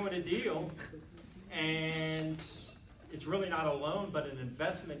if you're doing a deal and it's really not a loan but an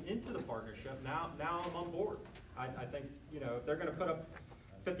investment into the partnership, now I'm on board. I think, you know, if they're going to put up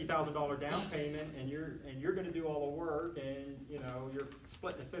 $50,000 down payment and you're going to do all the work, and you know you're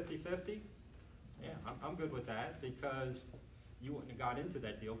splitting it 50-50, yeah, I'm good with that, because you wouldn't have got into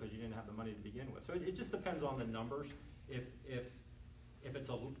that deal because you didn't have the money to begin with. So it just depends on the numbers. If it's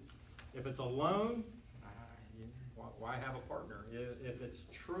a loan, why have a partner? If it's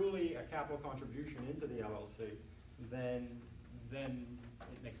truly a capital contribution into the LLC, then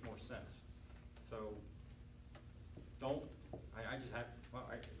it makes more sense. So I just had, well,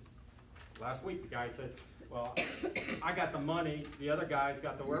 last week the guy said, well, I got the money, the other guy's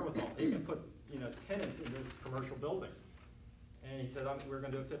got the wherewithal. He can put, you know, tenants in this commercial building. And he said, we're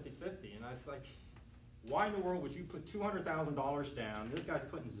going to do it 50-50. And I was like, why in the world would you put $200,000 down? This guy's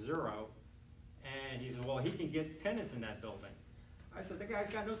putting zero. And he said, well, he can get tenants in that building. I said, the guy's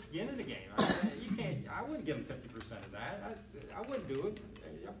got no skin in the game. I said, you can't, I wouldn't give him 50% of that. I wouldn't do it.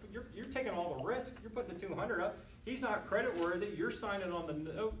 You're taking all the risk. You're putting the 200 up. He's not credit worthy. You're signing on the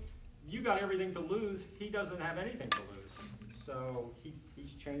note. You got everything to lose. He doesn't have anything to lose. So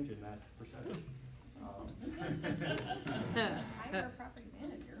he's changing that percentage. Hire a property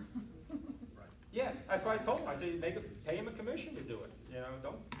manager. Right. Yeah, that's why I told him. I said, pay him a commission to do it. You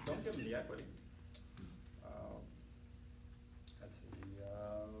know, don't give him the equity. Let's see.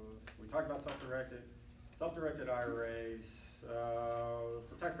 We talked about self-directed IRAs.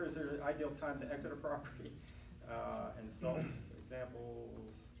 For taxpayers, there's an ideal time to exit a property and sell. Examples.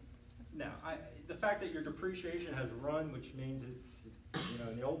 Now, the fact that your depreciation has run, which means it's, you know,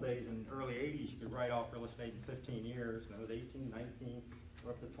 in the old days, in the early 80s, you could write off real estate in 15 years, and it was 18, 19,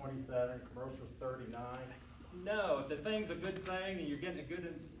 we're up to 27, commercial's 39. No, if the thing's a good thing and you're getting a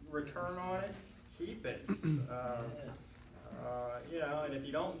good return on it, keep it. You know, and if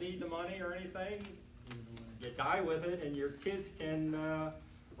you don't need the money or anything, you die with it, and your kids can,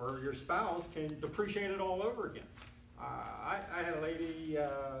 or your spouse can depreciate it all over again. I had a lady,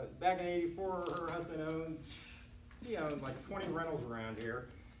 back in '84, her husband owned like 20 rentals around here,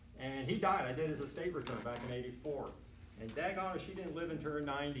 and he died. I did his estate return back in '84. And daggone it, she didn't live into her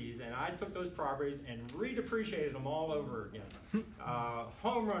 90s, and I took those properties and redepreciated them all over again.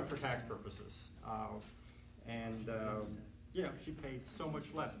 Home run for tax purposes. You know, she paid so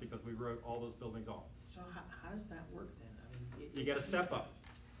much less because we wrote all those buildings off. So how does that work then? I mean, You get a step up.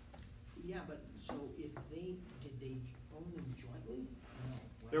 Yeah, but so if did they own them jointly? No.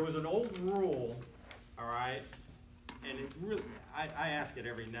 Right? There was an old rule, all right, and it really, I ask it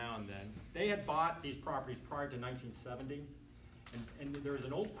every now and then. They had bought these properties prior to 1970, and there was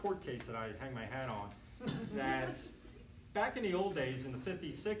an old court case that I hang my hat on, that back in the old days, in the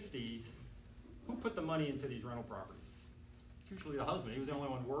 50s, 60s, who put the money into these rental properties? It's usually the husband. He was the only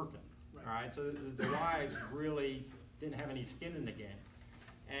one working, right. All right? So the wives really didn't have any skin in the game.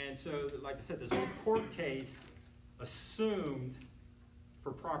 And so, like I said, this old court case assumed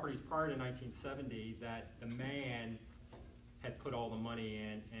for properties prior to 1970 that the man had put all the money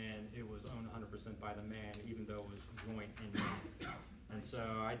in, and it was owned 100% by the man, even though it was joint income. And so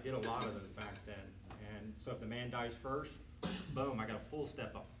I did a lot of those back then. And so if the man dies first, boom, I got a full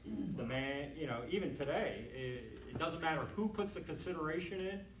step up. The man, you know, even today, it doesn't matter who puts the consideration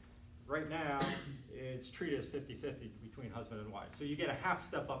in. Right now, it's treated as 50-50 between husband and wife. So you get a half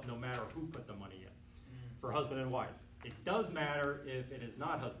step up no matter who put the money in for husband and wife. It does matter if it is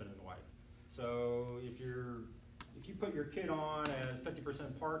not husband and wife. So if you put your kid on as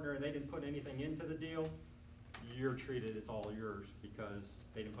 50% partner and they didn't put anything into the deal, you're treated as all yours because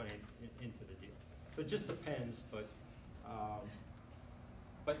they didn't put anything into the deal. So it just depends, but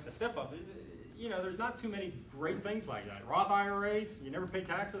the step up, there's not too many great things like that. Roth IRAs, you never pay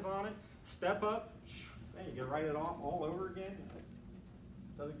taxes on it. Step up, man, you can write it off all over again.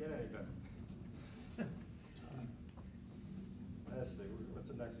 Doesn't get any better. Let's see, what's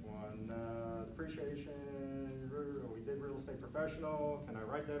the next one? Depreciation, we did real estate professional. Can I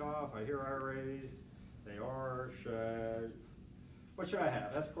write that off? I hear IRAs. They are. What should I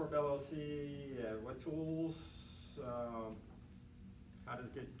have? S Corp LLC, what tools? How does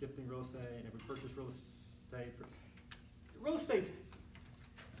gifting real estate, if we purchase real estate? Real estate's,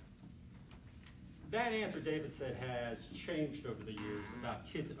 that answer David said has changed over the years about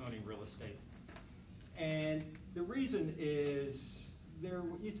kids owning real estate. And the reason is there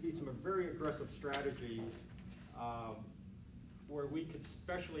used to be some very aggressive strategies where we could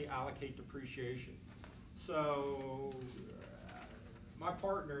specially allocate depreciation. So my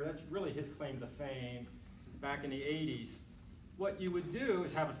partner, that's really his claim to fame back in the 80s. What you would do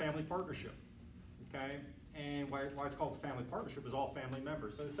is have a family partnership, okay? And why it's called a family partnership is all family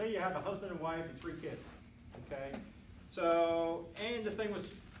members. So say you have a husband and wife and 3 kids, okay? So, and the thing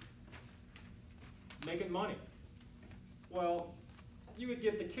was making money. Well, you would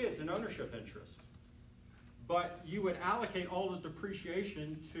give the kids an ownership interest, but you would allocate all the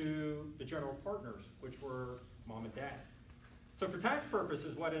depreciation to the general partners, which were mom and dad. So for tax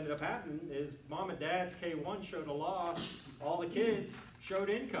purposes, what ended up happening is mom and dad's K1 showed a loss, all the kids showed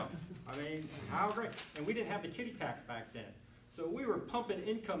income. I mean, how great. And we didn't have the kiddie tax back then. So we were pumping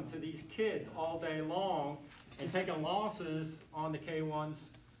income to these kids all day long and taking losses on the K1s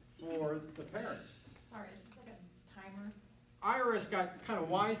for the parents. Sorry, it's just like a timer. IRS got kind of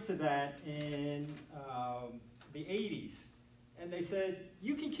wise to that in the 80s. And they said,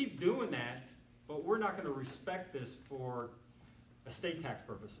 you can keep doing that, but we're not going to respect this for estate tax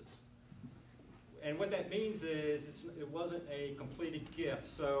purposes. And what that means is it wasn't a completed gift.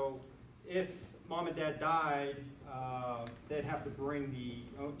 So if mom and dad died, they'd have to bring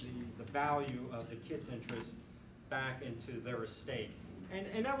the value of the kids' interest back into their estate.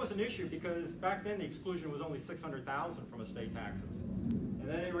 And that was an issue because back then the exclusion was only $600,000 from estate taxes. And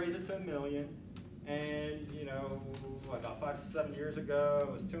then they raised it to $1 million. And about 5 to 7 years ago,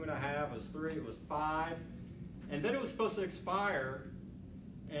 it was 2.5, it was 3, it was 5. And then it was supposed to expire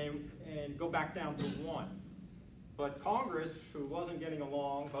and go back down to 1. But Congress, who wasn't getting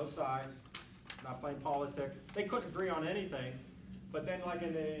along, both sides, not playing politics, they couldn't agree on anything. But then like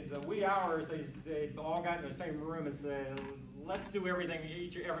in the wee hours, they all got in the same room and said, let's do everything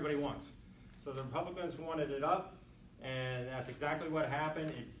everybody wants. So the Republicans wanted it up, and that's exactly what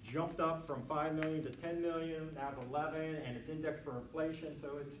happened. It jumped up from 5 million to 10 million, now it's 11, and it's indexed for inflation,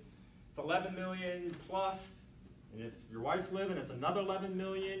 so it's 11 million plus. And if your wife's living, it's another 11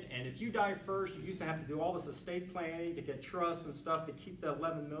 million. And if you die first, you used to have to do all this estate planning to get trusts and stuff to keep the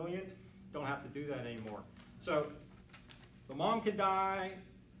 11 million. Don't have to do that anymore. So the mom can die,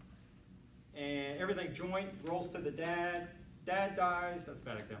 and everything joint rolls to the dad. Dad dies. That's a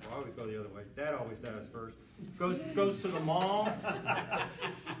bad example. I always go the other way. Dad always dies first. Goes to the mom.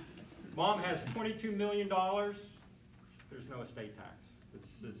 Mom has $22 million. There's no estate tax.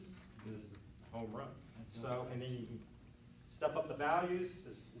 This is home run. So, and then you can step up the values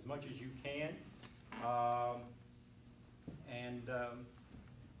as much as you can.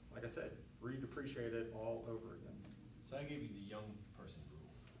 Like I said, redepreciate it all over again. So I gave you the young person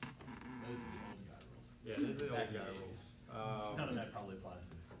rules. Those are the old guy rules. Yeah, those are the old guy rules. None of that probably applies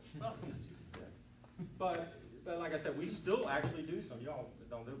to this. Well, sometimes you do. Yeah. But like I said, we still actually do some. Y'all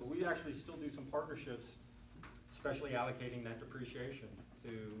don't do, but we actually still do some partnerships, especially allocating that depreciation to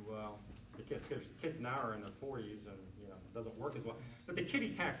the kids. Because kids now are in their 40s, and it doesn't work as well. But the kiddie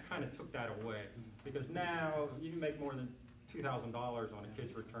tax kind of took that away, because now you can make more than $2,000 on a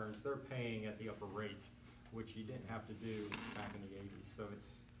kid's returns. They're paying at the upper rates, which you didn't have to do back in the 80s. So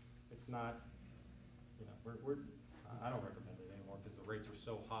it's not, I don't recommend it anymore because the rates are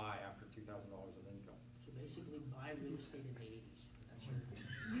so high after $2,000 of income. So basically, buy real estate in the 80s.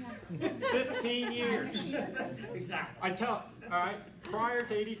 That's your 15 years. Exactly. all right, prior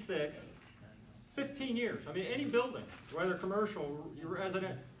to 86, 15 years. I mean, any building, whether commercial,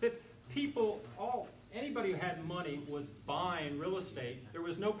 resident, anybody who had money was buying real estate. There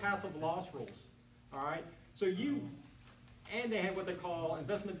was no passive loss rules, all right? So and they had what they call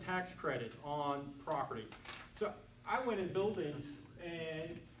investment tax credit on property. So I went in buildings,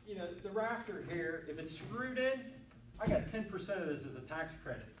 and the rafter here, if it's screwed in, I got 10% of this as a tax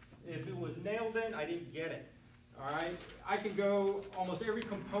credit. If it was nailed in, I didn't get it. All right, I can go almost every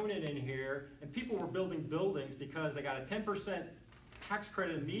component in here, and people were building buildings because they got a 10% tax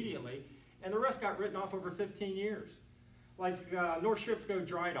credit immediately, and the rest got written off over 15 years. Like North Shipco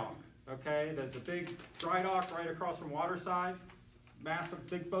Dry Dock, okay, the big dry dock right across from Waterside, massive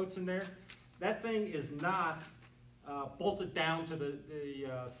big boats in there. That thing is not bolted down to the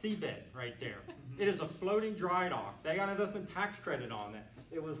seabed right there. It is a floating dry dock. They got an investment tax credit on it.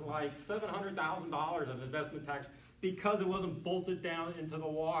 It was like $700,000 of investment tax because it wasn't bolted down into the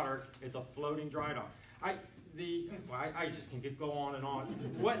water. It's a floating dry dock. I just can go on and on.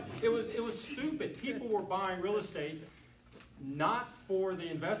 It was stupid. People were buying real estate not for the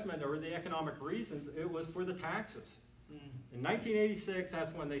investment or the economic reasons. It was for the taxes. In 1986,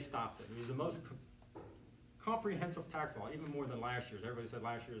 that's when they stopped it. It was the most comprehensive tax law, even more than last year's. Everybody said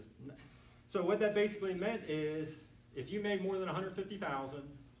last year's. So what that basically meant is, if you made more than $150,000,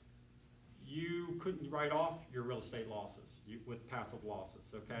 you couldn't write off your real estate losses with passive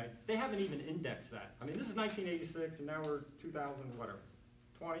losses, okay? They haven't even indexed that. I mean, this is 1986, and now we're 2000, whatever,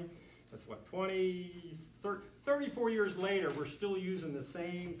 20? That's what, 34 years later, we're still using the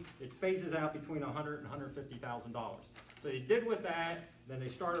same. It phases out between $100,000 and $150,000. So they did with that, then they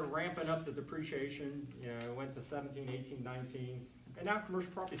started ramping up the depreciation, you know, it went to 17, 18, 19, and now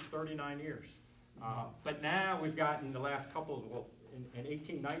commercial property is 39 years. But now we've gotten the last couple of, well, in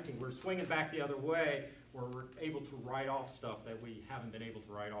 18, 19, we're swinging back the other way where we're able to write off stuff that we haven't been able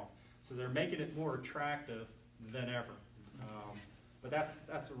to write off. So they're making it more attractive than ever. But that's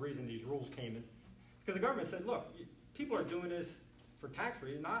the reason these rules came in. Because the government said, look, people are doing this for tax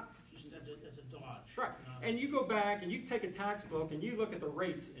reasons, not Just as a dodge. right. And you go back and you take a tax book and you look at the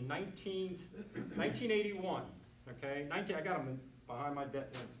rates in 1981. Okay, I got them behind my desk,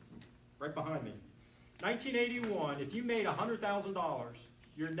 right behind me. 1981. If you made $100,000,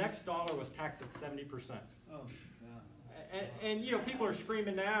 your next dollar was taxed at 70%. Oh, and you know, people are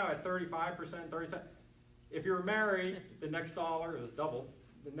screaming now at 35%, 37%. If you're married, the next dollar is double.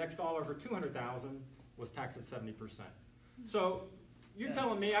 The next dollar for $200,000 was taxed at 70%. So you're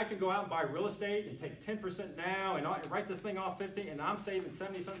telling me I can go out and buy real estate and take 10% now and write this thing off 50, and I'm saving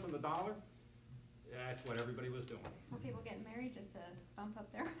 70 cents on the dollar? That's what everybody was doing. Were people getting married just to bump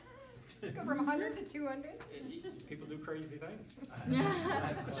up their, go from 100 to 200? People do crazy things.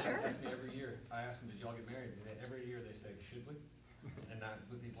 Sure. Ask me every year. I ask them, did y'all get married? And every year they say, should we? And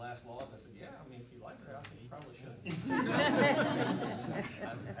with these last laws, I said, yeah, I mean, if you like her, I think you probably should. I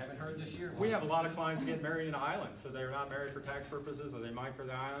haven't heard this year. We have a lot of clients get married in islands, so they're not married for tax purposes, or they might for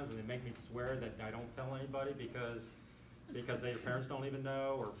the islands, and they make me swear that I don't tell anybody because their parents don't even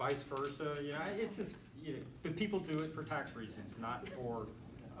know, or vice versa. You know, it's just, you know, but people do it for tax reasons, not for,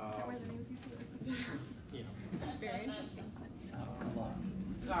 you know. Very interesting. All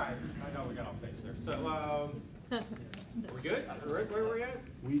right, I know we got off base there. So, are we good? Where were we at?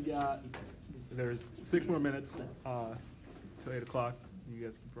 We got, there's 6 more minutes till 8 o'clock. You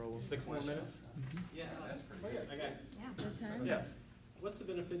guys can roll. 6 more minutes? Yeah, that's pretty good. Okay. Yeah, good time. Yes. What's the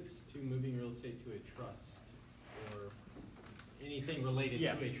benefits to moving real estate to a trust or anything related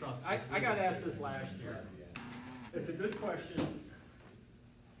Yes. to a trust? I with real got asked estate? this last year. It's a good question.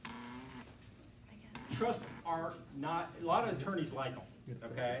 Trusts are not, a lot of attorneys like them,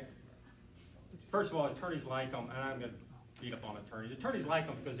 okay? First of all, attorneys like them, and I'm going to beat up on attorneys. Attorneys like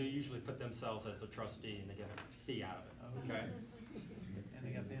them because they usually put themselves as a trustee and they get a fee out of it, okay? And they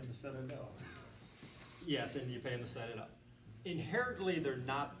got to pay them to set it up. Yes, and you pay them to set it up. Inherently, they're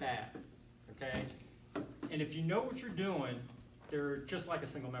not bad, okay? And if you know what you're doing, they're just like a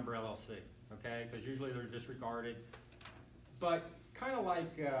single member LLC, okay? Because usually they're disregarded. But kind of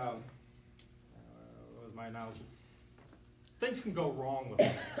like, what was my analogy? Things can go wrong with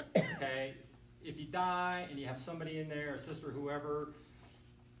them, okay? If you die and you have somebody in there, a sister, whoever,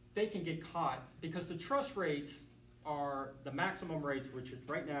 they can get caught because the trust rates are the maximum rates, which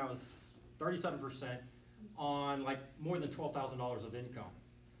right now is 37% on like more than $12,000 of income.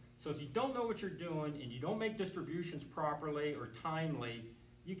 So if you don't know what you're doing and you don't make distributions properly or timely,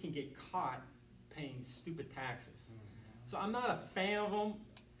 you can get caught paying stupid taxes. So I'm not a fan of them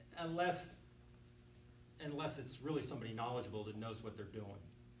unless it's really somebody knowledgeable that knows what they're doing,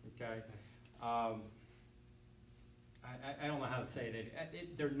 okay? I don't know how to say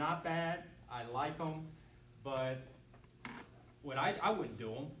it. They're not bad. I like them, but I wouldn't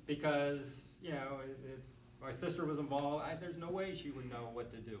do them because, you know, if my sister was involved, there's no way she would know what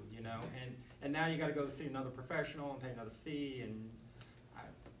to do, you know. And now you got to go see another professional and pay another fee, and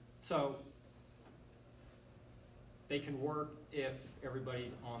so they can work if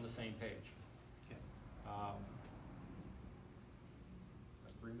everybody's on the same page.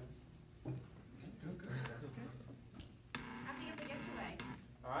 3 minutes. Have to give the gift away.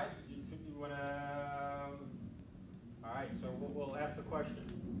 All right, you wanna, all right, so we'll ask the question.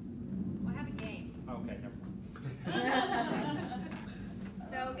 We'll have a game. Okay, never mind.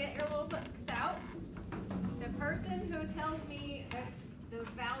 So get your little books out. The person who tells me the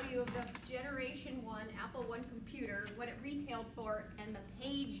value of the Generation 1 Apple I computer, what it retailed for, and the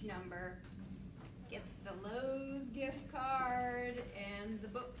page number gets the Lowe's gift card and the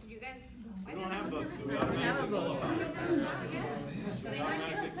book. You guys? We don't have books, so we We automatically qualify. So We they might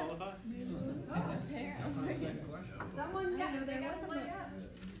automatically get. qualify? Someone got. They got one up.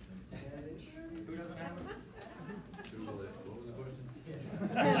 Who doesn't have it? What was the question?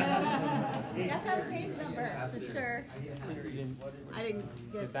 That's our page number, sir. I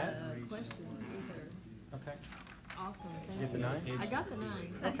didn't get the questions either. Okay. Awesome, Get thank the you. 9? I got the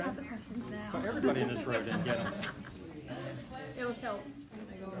 9. So I have the questions now. So everybody in this row didn't get them. It'll help. I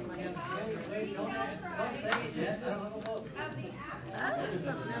go over my Don't say it yet, I don't have a vote. Of the app. Oh,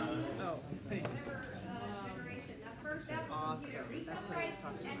 something else. Oh. Generation. The first Apple computer. Retail price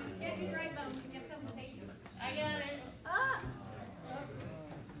and get your drive bone. You can tell them the page number. I got it.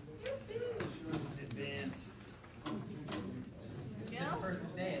 Advanced. Jill? First to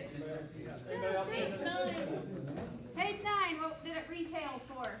say it. Anybody else? Page 9. Page 9. What did it retail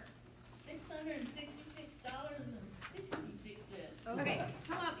for? $666.66. Okay,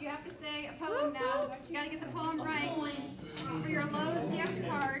 come up. You have to say a poem now. You gotta get the poem right. For your Lowe's gift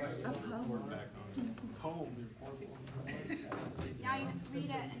card. Home. Now you read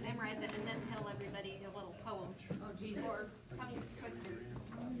it and memorize it and then tell everybody a little poem. Oh, Jesus. Or tongue twister.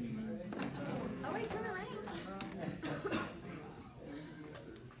 Oh, wait, turn around.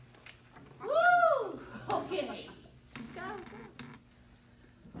 Woo! Okay. Go.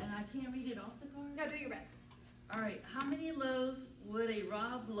 And I can't read it off the card? No, do your best. All right, how many Lowe's would a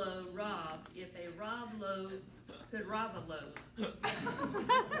Rob Lowe rob if a Rob Lowe could rob a Lowe's? Is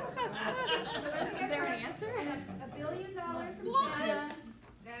there an answer? $1 billion from What? China.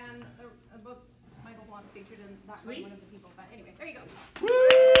 And a book Michael Blunt's featured in that by Sweet. one of the people. But anyway, there you go.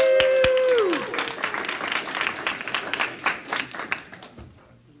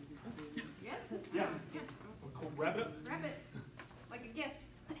 Yeah? Yeah. Yeah. Cool. Wrap it up. Wrap it like a gift.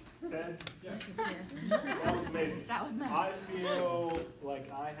 Ted? Yeah. That was amazing. That was nice. I feel like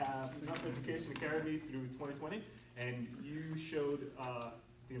I have enough education to carry me through 2020, and you showed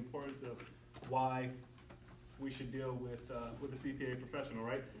the importance of why we should deal with a CPA professional,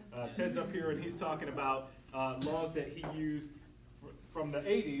 right? Ted's up here, and he's talking about laws that he used from the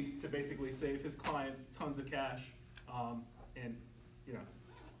 80s to basically save his clients tons of cash, and you know,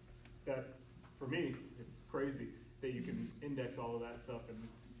 that for me, it's crazy that you can index all of that stuff and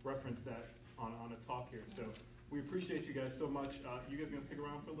reference that on a talk here. So we appreciate you guys so much. You guys gonna stick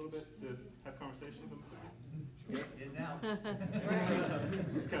around for a little bit to have conversations? I'm assuming. Yes, is now.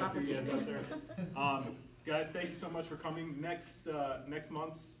 Just kind of threw you guys out there. Guys, thank you so much for coming. Next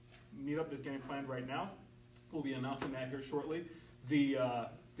month's meetup is getting planned right now. We'll be announcing that here shortly.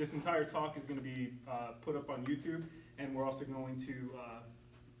 This entire talk is going to be put up on YouTube, and we're also going to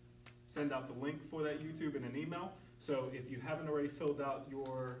send out the link for that YouTube in an email. So if you haven't already filled out the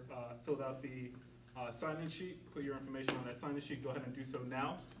sign-in sheet, put your information on that sign-in sheet, go ahead and do so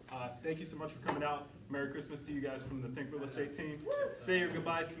now. Thank you so much for coming out. Merry Christmas to you guys from the THiNK Real Estate team. Say your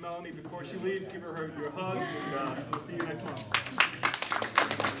goodbyes to Melanie before she leaves. Give her your hug, and we'll see you next month.